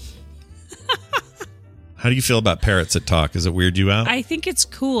guests. How do you feel about parrots that talk? Does it weird you out? I think it's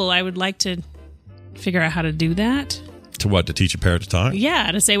cool. I would like to figure out how to do that. To what? To teach a parrot to talk?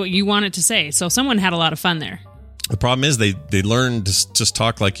 Yeah, to say what you want it to say. So someone had a lot of fun there. The problem is they learn to just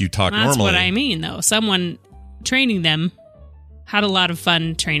talk like you talk normally. That's what I mean, though. Someone training them had a lot of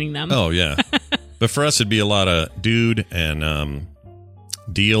fun training them. Oh, yeah. But for us, it'd be a lot of dude and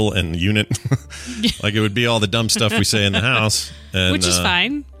deal and unit. Like it would be all the dumb stuff we say in the house. And, which is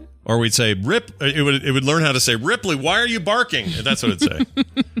fine. Or we'd say, it would learn how to say, Ripley, why are you barking? That's what it'd say.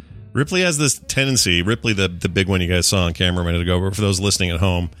 Ripley has this tendency, Ripley, the big one you guys saw on camera a minute ago, but for those listening at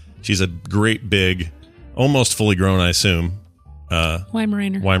home, she's a great big, almost fully grown, I assume.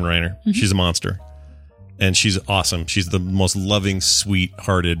 Weimaraner. Mm-hmm. She's a monster. And she's awesome. She's the most loving,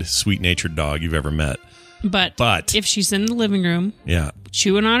 sweet-hearted, sweet-natured dog you've ever met. But if she's in the living room,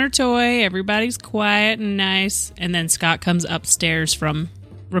 chewing on her toy, everybody's quiet and nice, and then Scott comes upstairs from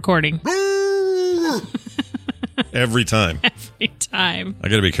recording. Every time. Every time. I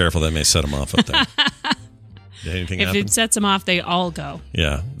got to be careful. That may set them off up there. Did anything if happen? it sets them off, they all go.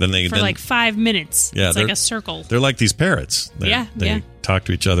 Yeah. Then they for like 5 minutes. Yeah, it's like a circle. They're like these parrots. They talk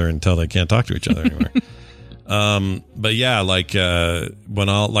to each other until they can't talk to each other anymore. But yeah, like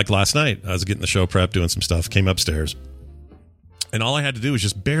like last night, I was getting the show prep, doing some stuff, came upstairs, and all I had to do was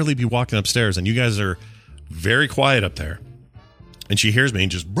just barely be walking upstairs, and you guys are very quiet up there. And she hears me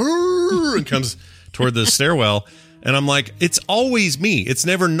and just brrr, and comes toward the stairwell. And I'm like, it's always me. It's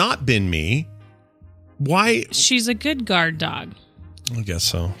never not been me. Why? She's a good guard dog. I guess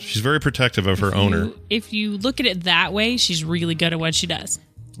so. She's very protective of her owner. If you look at it that way, she's really good at what she does.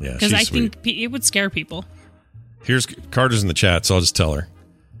 Yeah, because I think it would scare people. Here's Carter's in the chat, so I'll just tell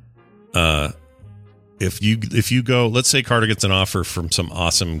her. If you go, let's say Carter gets an offer from some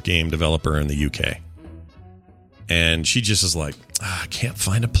awesome game developer in the UK, and she just is like, I can't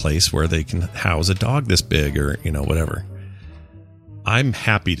find a place where they can house a dog this big, or whatever. I'm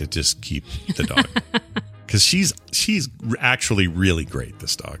happy to just keep the dog because she's actually really great.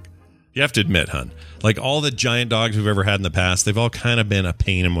 This dog, you have to admit, hun. Like all the giant dogs we've ever had in the past, they've all kind of been a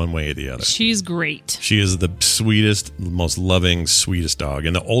pain in one way or the other. She's great. She is the sweetest, most loving, sweetest dog.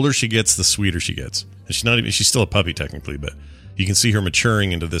 And the older she gets, the sweeter she gets. And she's still a puppy technically, but you can see her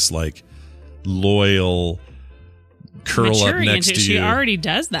maturing into this like loyal curl up next to you. She already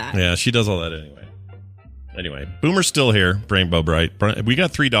does that. Yeah, she does all that anyway. Boomer's still here, Rainbow Bright. We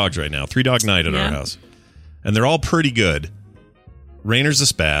got 3 dogs right now. 3-dog night at our house. And they're all pretty good. Rainer's a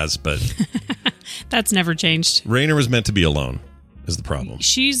spaz, but that's never changed. Rainer was meant to be alone, is the problem.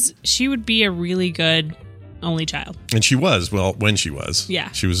 She would be a really good only child. And she was, well, when she was.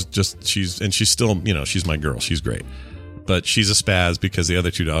 Yeah. She's still, she's my girl. She's great. But she's a spaz because the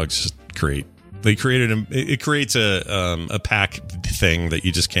other 2 dogs just it creates a pack thing that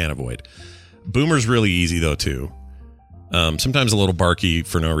you just can't avoid. Boomer's really easy though too. Sometimes a little barky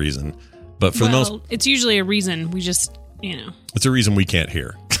for no reason, but for the most, it's usually a reason. We just, it's a reason we can't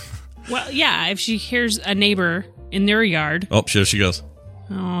hear. Well, yeah, if she hears a neighbor in their yard. Oh, there she goes.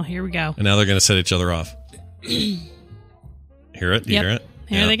 Oh, here we go. And now they're going to set each other off. Hear it? You hear it?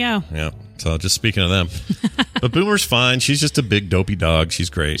 Here they go. Yeah. So just speaking of them. But Boomer's fine. She's just a big dopey dog. She's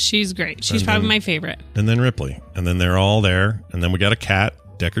great. She's great. She's probably my favorite. And then Ripley. And then they're all there. And then we got a cat,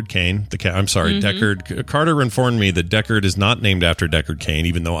 Deckard Cain. The cat. I'm sorry, Deckard. Carter informed me that Deckard is not named after Deckard Cain,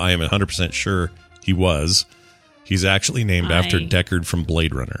 even though I am 100% sure he was. He's actually named after Deckard from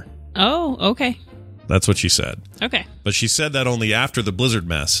Blade Runner. Oh, okay. That's what she said. Okay. But she said that only after the blizzard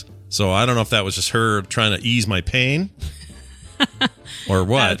mess. So I don't know if that was just her trying to ease my pain or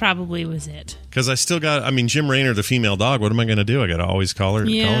what. That probably was it. Because I still got, Jim Raynor, the female dog, what am I going to do? I got to always call her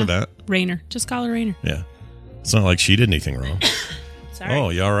that. Raynor. Just call her Raynor. Yeah. It's not like she did anything wrong. Sorry. Oh,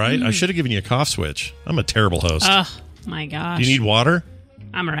 you all right? I should have given you a cough switch. I'm a terrible host. Oh, my gosh. Do you need water?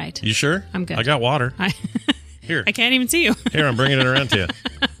 I'm all right. You sure? I'm good. I got water. Here. I can't even see you. Here, I'm bringing it around to you.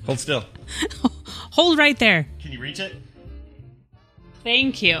 Hold still. Hold right there. Can you reach it?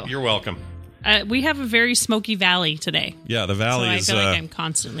 Thank you. You're welcome. We have a very smoky valley today. Yeah, the valley is. I feel like I'm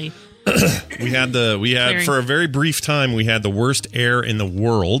constantly. We had for a very brief time, we had the worst air in the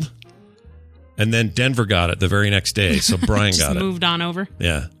world. And then Denver got it the very next day. So Brian got it. Moved on over.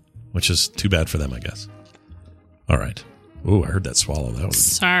 Yeah. Which is too bad for them, I guess. All right. Ooh, I heard that swallow. That was.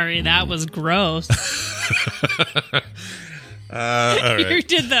 Sorry, that was gross. All right. You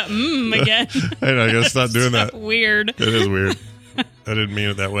did the again. I know, I gotta stop doing that. Weird. It is weird. I didn't mean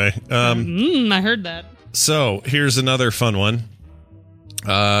it that way. I heard that. So here's another fun one.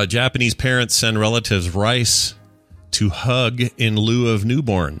 Japanese parents send relatives rice to hug in lieu of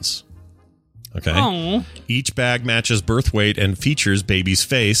newborns. Okay. Oh. Each bag matches birth weight and features baby's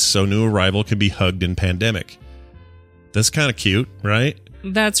face, so new arrival can be hugged in pandemic. That's kind of cute, right?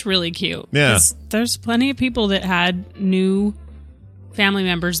 That's really cute. Yeah. There's plenty of people that had new family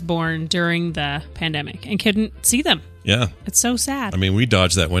members born during the pandemic and couldn't see them. Yeah. It's so sad. We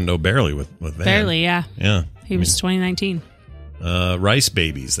dodged that window barely with Van. Barely, yeah. Yeah. He was 2019. Rice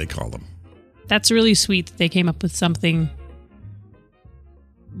babies, they call them. That's really sweet that they came up with something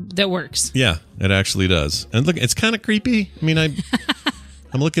that works. Yeah, it actually does. And look, it's kind of creepy.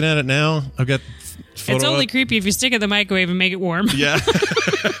 I'm looking at it now. I've got it's only creepy if you stick it in the microwave and make it warm. Yeah.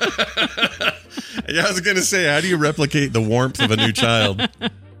 Yeah, I was going to say, how do you replicate the warmth of a new child?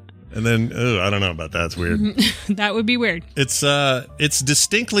 And then, I don't know about that. It's weird. That would be weird. It's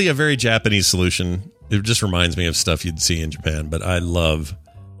distinctly a very Japanese solution. It just reminds me of stuff you'd see in Japan, but I love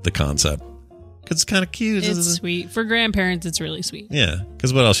the concept. Because it's kind of cute. It's sweet. For grandparents, it's really sweet. Yeah,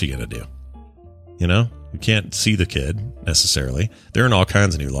 because what else are you going to do? You can't see the kid, necessarily. They're in all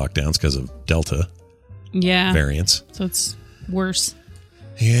kinds of new lockdowns because of Delta variants. So it's worse.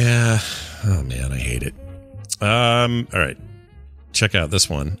 Yeah. Oh, man, I hate it. All right. Check out this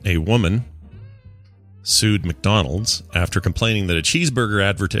one. A woman sued McDonald's after complaining that a cheeseburger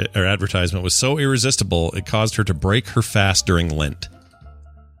advertisement was so irresistible it caused her to break her fast during Lent.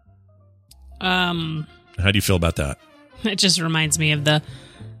 How do you feel about that? It just reminds me of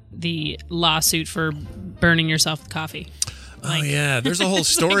the lawsuit for burning yourself with coffee. Oh yeah, there's a whole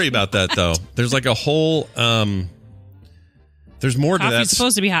story about that though. There's like a whole there's more to that. Coffee's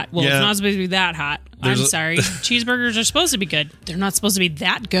supposed to be hot. Well, Yeah. it's not supposed to be that hot. I'm sorry. Cheeseburgers are supposed to be good. They're not supposed to be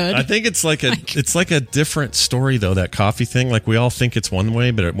that good. I think it's like a different story though, that coffee thing. Like we all think it's one way,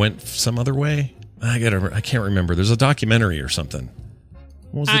 but it went some other way. I can't remember. There's a documentary or something.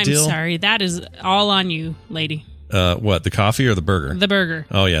 What was the deal? I'm sorry. That is all on you, lady. What, the coffee or the burger? The burger.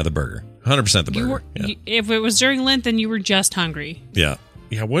 Oh yeah, the burger. 100% the burger. If it was during Lent, then you were just hungry. Yeah.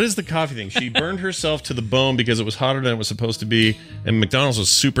 Yeah, what is the coffee thing? She burned herself to the bone because it was hotter than it was supposed to be, and McDonald's was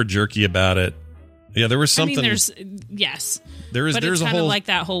super jerky about it. Yeah, there was something. I mean, yes. There's it's a kind whole, of like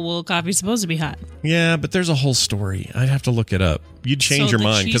that whole, well, coffee's supposed to be hot. Yeah, but there's a whole story. I'd have to look it up. You'd change your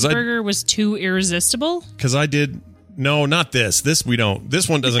mind. The cheeseburger was too irresistible? Because I did. No, not this. This we don't. This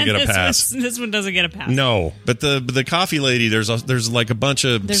one doesn't get a pass. This one doesn't get a pass. No, but the coffee lady, there's like a bunch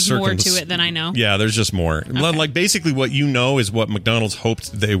of. There's more to it than I know. Yeah, there's just more. Okay. Like basically what you know is what McDonald's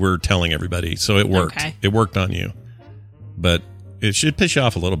hoped they were telling everybody, so it worked. Okay. It worked on you, but it should piss you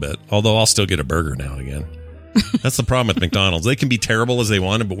off a little bit. Although I'll still get a burger now and again. That's the problem with McDonald's. They can be terrible as they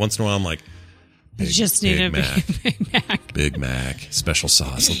want, but once in a while I'm like, you just need a Big Mac. Big Mac, special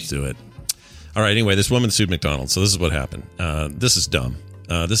sauce. Let's do it. All right, anyway, this woman sued McDonald's. So this is what happened. This is dumb.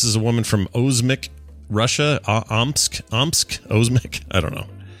 This is a woman from Ozmik, Russia. Omsk, Ozmik? I don't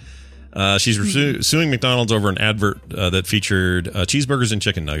know. She's suing McDonald's over an advert that featured cheeseburgers and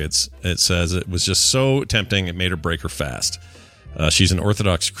chicken nuggets. It says it was just so tempting it made her break her fast. She's an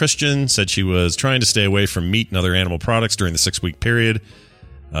Orthodox Christian, said she was trying to stay away from meat and other animal products during the 6-week period.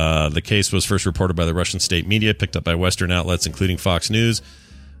 The case was first reported by the Russian state media, picked up by Western outlets, including Fox News,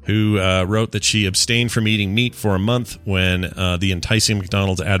 who wrote that she abstained from eating meat for a month when the enticing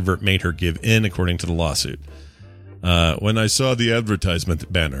McDonald's advert made her give in, according to the lawsuit. When I saw the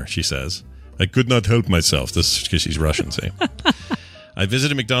advertisement banner, she says, I could not help myself. This is because she's Russian, see? I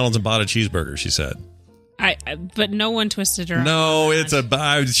visited McDonald's and bought a cheeseburger, she said. But no one twisted her. No,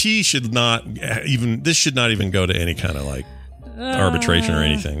 she should not even, this should not even go to any kind of like arbitration or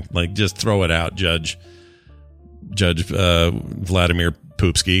anything. Like just throw it out, Judge Vladimir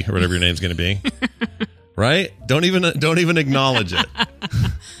Poopski or whatever your name's going to be. Right? Don't even acknowledge it.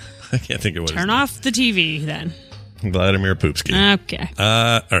 I can't think of what. Turn off the TV then. Vladimir Poopski. Okay.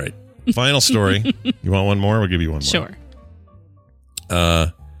 All right. Final story. You want one more? We'll give you one more. Sure.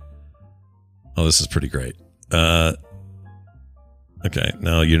 Oh, this is pretty great. Okay.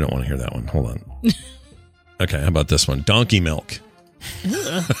 No, you don't want to hear that one. Hold on. Okay. How about this one? Donkey milk.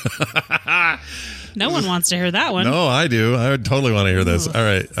 No one wants to hear that one. No, I do. I would totally want to hear this. All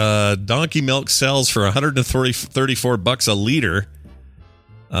right. Donkey milk sells for $134 a liter.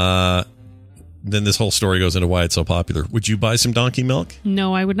 Then this whole story goes into why it's so popular. Would you buy some donkey milk?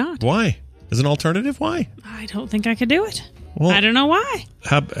 No, I would not. Why? As an alternative? Why? I don't think I could do it. Well, I don't know why.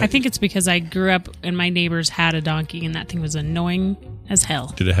 I think it's because I grew up and my neighbors had a donkey and that thing was annoying as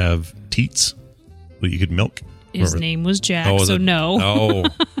hell. Did it have teats that you could milk? His name was Jack, no. Oh,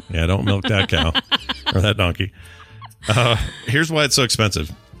 yeah, don't milk that cow or that donkey. Here's why it's so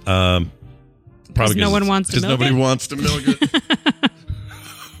expensive. Probably because no one wants to milk nobody it. wants to milk it.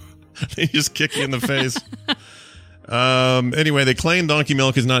 They just kick you in the face. Anyway, they claim donkey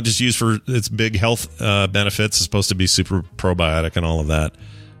milk is not just used for its big health benefits. It's supposed to be super probiotic and all of that,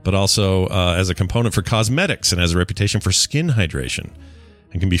 but also as a component for cosmetics and has a reputation for skin hydration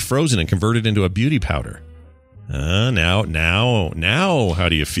and can be frozen and converted into a beauty powder. Now, how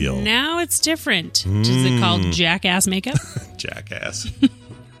do you feel? Now it's different. Is it called Jackass makeup? Jackass.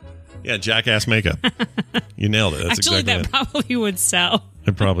 Yeah, Jackass makeup. You nailed it. That's Actually, exactly that probably would sell.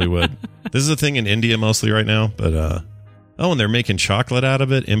 It probably would. This is a thing in India mostly right now, but and they're making chocolate out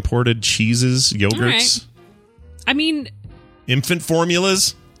of it, imported cheeses, yogurts. Right. I mean, infant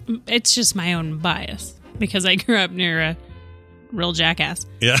formulas. It's just my own bias because I grew up near a real jackass.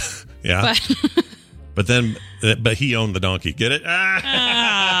 Yeah. But he owned the donkey. Get it?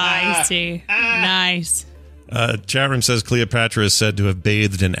 I see. Nice. Chat room says Cleopatra is said to have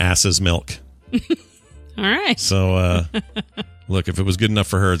bathed in ass's milk. All right. So, look, if it was good enough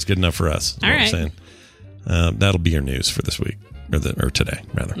for her, it's good enough for us. All right. I'm saying. That'll be your news for this week, or today,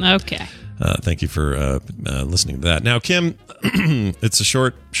 rather. Okay. Thank you for listening to that. Now, Kim, it's a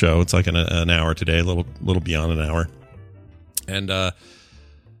short show. It's like an hour today, a little beyond an hour. And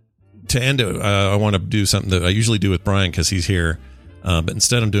to end it, I want to do something that I usually do with Brian because he's here, but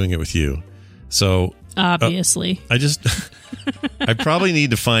instead I'm doing it with you. So obviously, I probably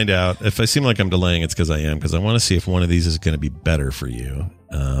need to find out if I seem like I'm delaying. It's because I am, because I want to see if one of these is going to be better for you.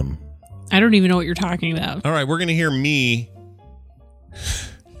 I don't even know what you're talking about. All right, we're going to hear me.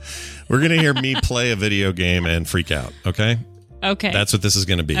 We're going to hear me play a video game and freak out, okay? Okay. That's what this is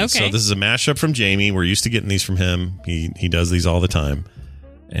going to be. Okay. So this is a mashup from Jamie. We're used to getting these from him. He does these all the time.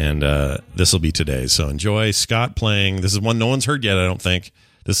 And this will be today. So enjoy Scott playing. This is one no one's heard yet, I don't think.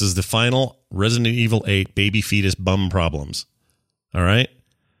 This is the final Resident Evil 8 baby fetus bum problems. All right?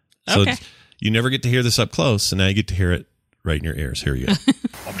 So okay. You never get to hear this up close, so now you get to hear it right in your ears. Here you go.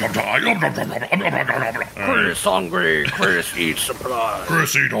 Chris hungry. Chris eats supplies.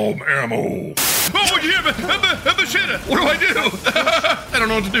 Chris eat home ammo. Oh, yeah, shit. What do I do? I don't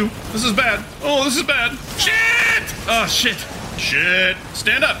know what to do. This is bad. Oh, this is bad. Shit! Oh, shit. Shit.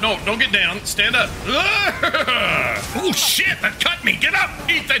 Stand up. No, don't get down. Stand up. Oh, shit. That cut me. Get up.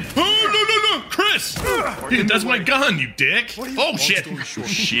 Eat that. Oh, no. Chris. That's my gun, you dick. Oh, shit.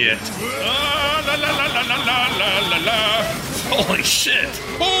 Shit. La, la, la, la, la, la, la, la. Holy shit.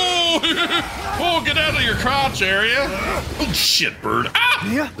 Oh, get out of your crotch area. Oh, shit, bird.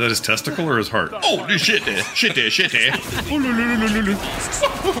 Ah! Yeah. Is that his testicle or his heart? Oh, shit there. Shit there. Shit.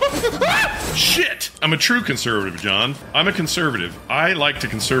 I'm a true conservative, John. I'm a conservative. I like to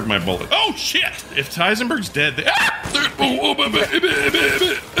conserve my bullet. Oh, shit! If Heisenberg's dead...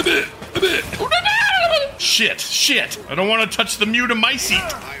 Shit. I don't want to touch the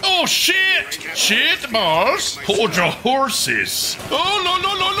mutamycete. Oh, shit! Shit, boss. Hold your horses. Oh, no.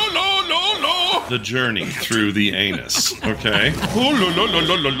 The journey through the anus. Okay. Oh,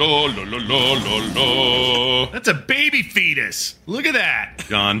 lo. That's a baby fetus. Look at that.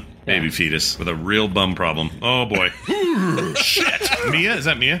 John, baby fetus with a real bum problem. Oh, boy. Shit. Mia? Is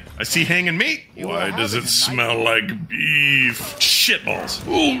that Mia? I see hanging meat. Why does it smell like beef? Shitballs.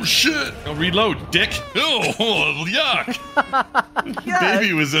 Oh, shit. I'll reload, dick. Oh, yuck.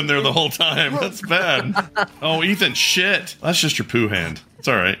 Baby was in there the whole time. That's bad. Oh, Ethan, shit. That's just your poo hand. It's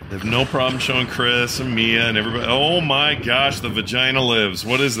all right. They have no problem showing Chris and Mia and everybody. Oh, my gosh. The vagina lives.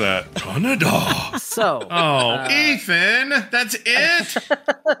 What is that? Canada. So. Oh, Ethan. That's it?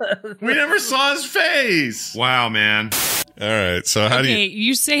 We never saw his face. Wow, man. All right. So how do you... Okay,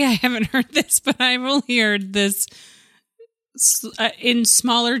 you say I haven't heard this, but I've only heard this in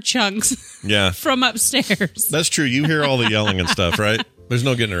smaller chunks. Yeah. From upstairs. That's true. You hear all the yelling and stuff, right? There's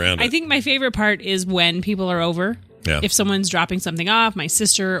no getting around it. I think my favorite part is when people are over. Yeah. If someone's dropping something off, my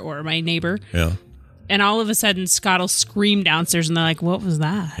sister or my neighbor. Yeah. And all of a sudden, Scott will scream downstairs, and they're like, "What was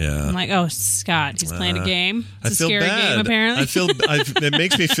that?" Yeah. I'm like, "Oh, Scott, he's playing a game. It's a scary bad. game, apparently." It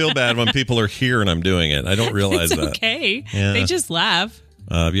makes me feel bad when people are here and I'm doing it. I don't realize it's that. Okay. Yeah. They just laugh.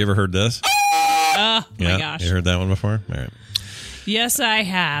 Have you ever heard this? Oh, my gosh. You heard that one before? All right. Yes, I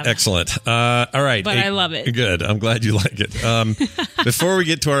have. Excellent. All right. But I love it. Good. I'm glad you like it. Before we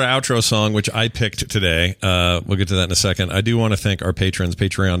get to our outro song, which I picked today, we'll get to that in a second. I do want to thank our patrons,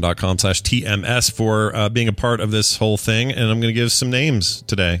 patreon.com/TMS, for being a part of this whole thing. And I'm going to give some names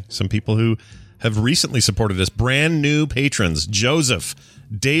today. Some people who have recently supported us. Brand new patrons. Joseph,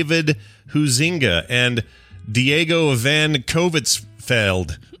 David Huizinga, and Diego Van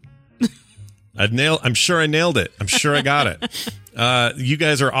Kovitzfeld. I'm sure I nailed it. I'm sure I got it. You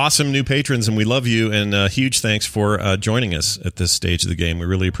guys are awesome new patrons, and we love you. And huge thanks for joining us at this stage of the game. We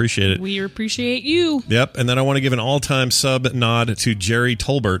really appreciate it. We appreciate you. Yep. And then I want to give an all-time sub nod to Jerry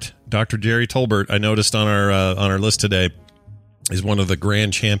Tolbert. Dr. Jerry Tolbert, I noticed on our list today, is one of the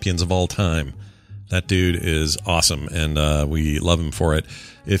grand champions of all time. That dude is awesome, and we love him for it.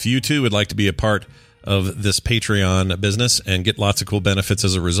 If you, too, would like to be a part of this Patreon business and get lots of cool benefits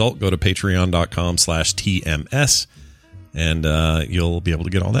as a result, go to patreon.com/TMS, and you'll be able to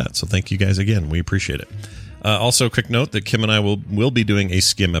get all that. So thank you guys again. We appreciate it. Also, quick note that Kim and I will be doing a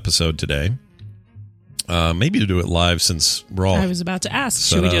skim episode today. Maybe to do it live, since we're all... I was about to ask.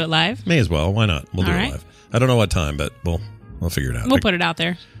 Should we do it live? May as well. Why not? We'll do it live. I don't know what time, but we'll figure it out. We'll put it out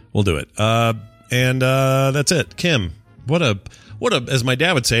there. We'll do it. And that's it. Kim, what a, as my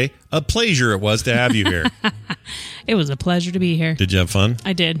dad would say, a pleasure it was to have you here. It was a pleasure to be here. Did you have fun?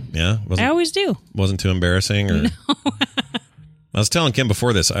 I did. Yeah? I always do. Wasn't too embarrassing? Or? No. I was telling Kim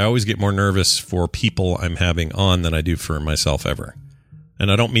before this, I always get more nervous for people I'm having on than I do for myself ever.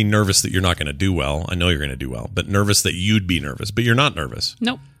 And I don't mean nervous that you're not going to do well. I know you're going to do well. But nervous that you'd be nervous. But you're not nervous.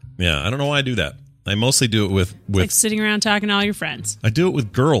 Nope. Yeah, I don't know why I do that. I mostly do it with like sitting around talking to all your friends. I do it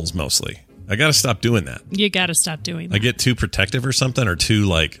with girls mostly. I got to stop doing that. You got to stop doing that. I get too protective or something, or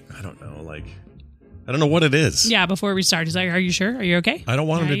too I don't know what it is. Yeah, before we start, he's like, "Are you sure? Are you okay?" I don't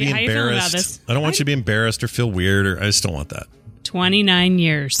want him to be embarrassed. How you feeling about this? I don't want you to be embarrassed or feel weird, or I just don't want that. 29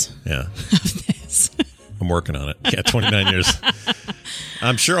 years. Yeah. Of this. I'm working on it. Yeah, 29 years.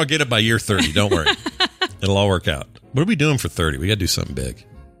 I'm sure I'll get it by year 30. Don't worry. It'll all work out. What are we doing for 30? We got to do something big.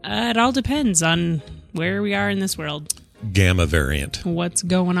 It all depends on where we are in this world. Gamma variant. What's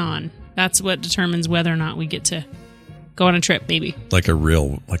going on? That's what determines whether or not we get to go on a trip, maybe. Like a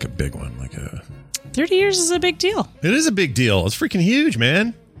big one. 30 years is a big deal. It is a big deal. It's freaking huge,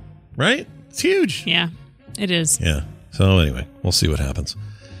 man. Right? It's huge. Yeah, it is. Yeah. So anyway, we'll see what happens.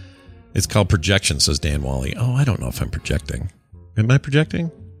 It's called projection, says Dan Wally. Oh, I don't know if I'm projecting. Am I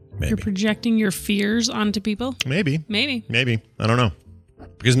projecting? Maybe. You're projecting your fears onto people? Maybe. I don't know.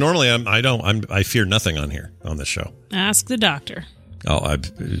 Because normally I fear nothing on here on this show. Ask the doctor. I'll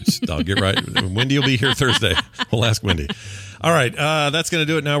get right. Wendy will be here Thursday. We'll ask Wendy. All right, that's going to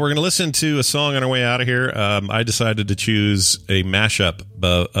do it now. We're going to listen to a song on our way out of here. I decided to choose a mashup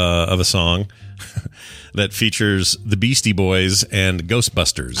of a song that features the Beastie Boys and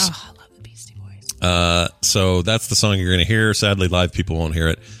Ghostbusters. Oh, I love the Beastie Boys. So that's the song you're going to hear. Sadly, live people won't hear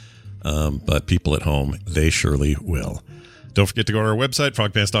it, but people at home, they surely will. Don't forget to go to our website,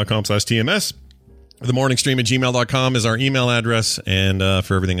 frogpants.com/TMS. TheMorningStream@gmail.com is our email address. And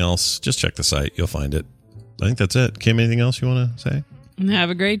for everything else, just check the site. You'll find it. I think that's it. Kim, anything else you want to say? Have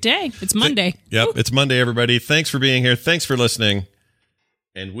a great day. It's Monday. Yep, it's Monday, everybody. Thanks for being here. Thanks for listening.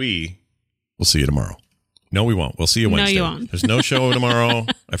 And we will see you tomorrow. No, we won't. We'll see you Wednesday. No, you won't. There's no show tomorrow.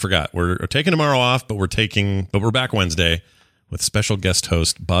 I forgot. We're taking tomorrow off, but we're back Wednesday with special guest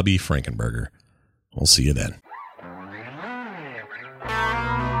host Bobby Frankenberger. We'll see you then.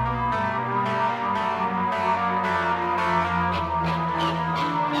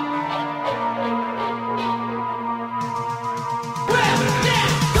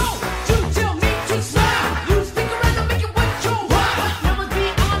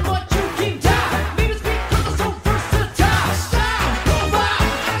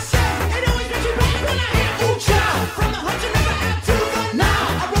 From the hunter never had to the now.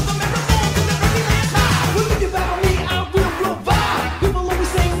 I wrote the marathon in the early last mile.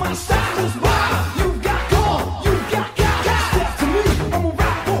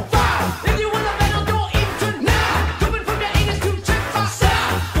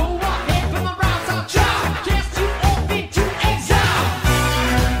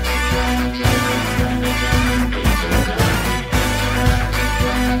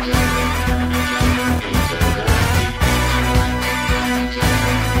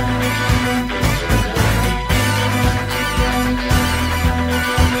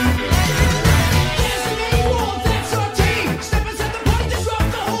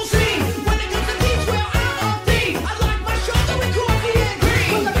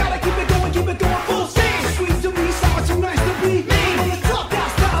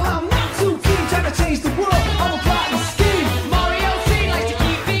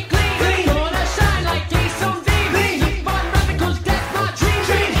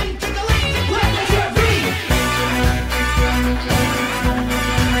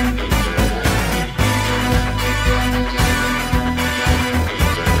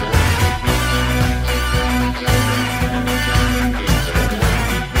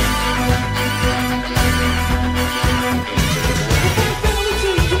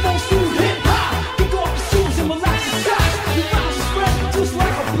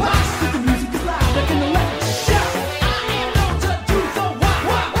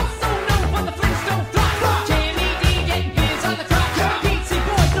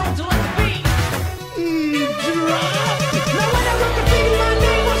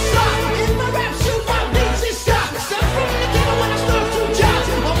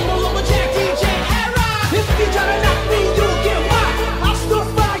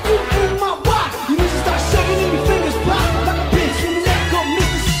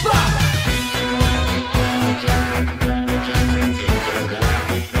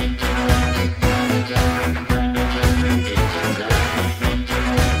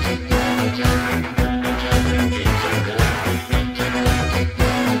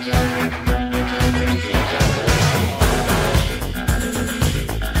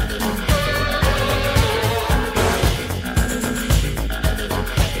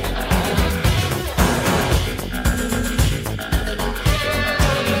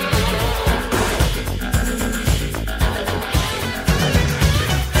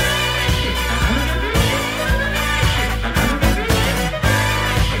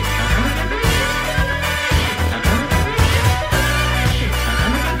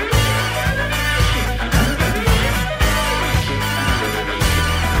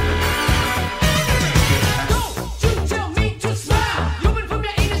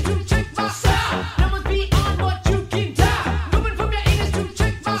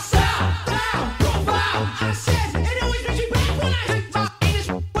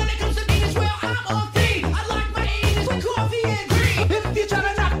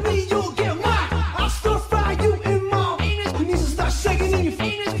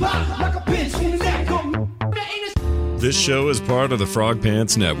 This show is part of the Frog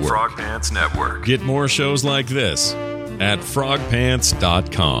Pants Network. Frog Pants Network. Get more shows like this at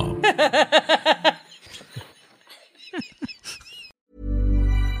frogpants.com.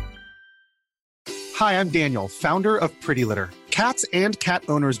 Hi, I'm Daniel, founder of Pretty Litter. Cats and cat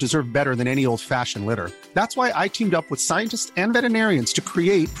owners deserve better than any old-fashioned litter. That's why I teamed up with scientists and veterinarians to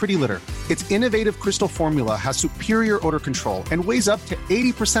create Pretty Litter. Its innovative crystal formula has superior odor control and weighs up to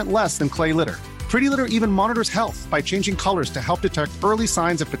 80% less than clay litter. Pretty Litter even monitors health by changing colors to help detect early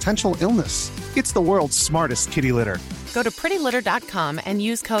signs of potential illness. It's the world's smartest kitty litter. Go to prettylitter.com and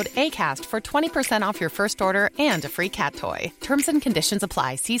use code ACAST for 20% off your first order and a free cat toy. Terms and conditions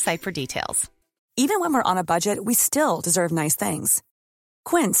apply. See site for details. Even when we're on a budget, we still deserve nice things.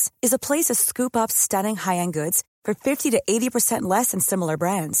 Quince is a place to scoop up stunning high-end goods for 50 to 80% less than similar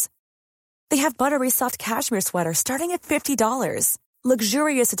brands. They have buttery soft cashmere sweaters starting at $50,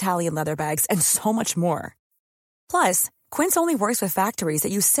 luxurious Italian leather bags, and so much more. Plus, Quince only works with factories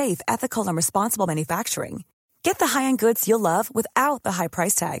that use safe, ethical, and responsible manufacturing. Get the high-end goods you'll love without the high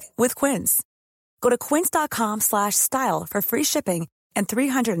price tag with Quince. Go to quince.com/style for free shipping and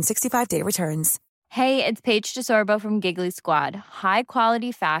 365-day returns. Hey, it's Paige DeSorbo from Giggly Squad. High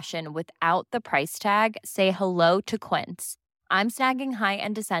quality fashion without the price tag. Say hello to Quince. I'm snagging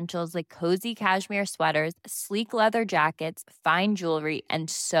high-end essentials like cozy cashmere sweaters, sleek leather jackets, fine jewelry, and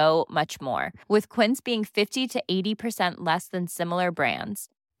so much more. With Quince being 50 to 80% less than similar brands.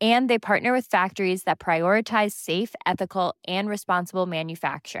 And they partner with factories that prioritize safe, ethical, and responsible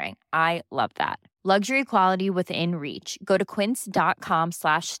manufacturing. I love that. Luxury quality within reach. Go to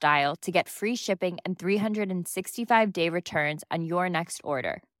quince.com/style to get free shipping and 365-day returns on your next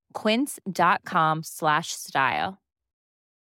order. Quince.com/style.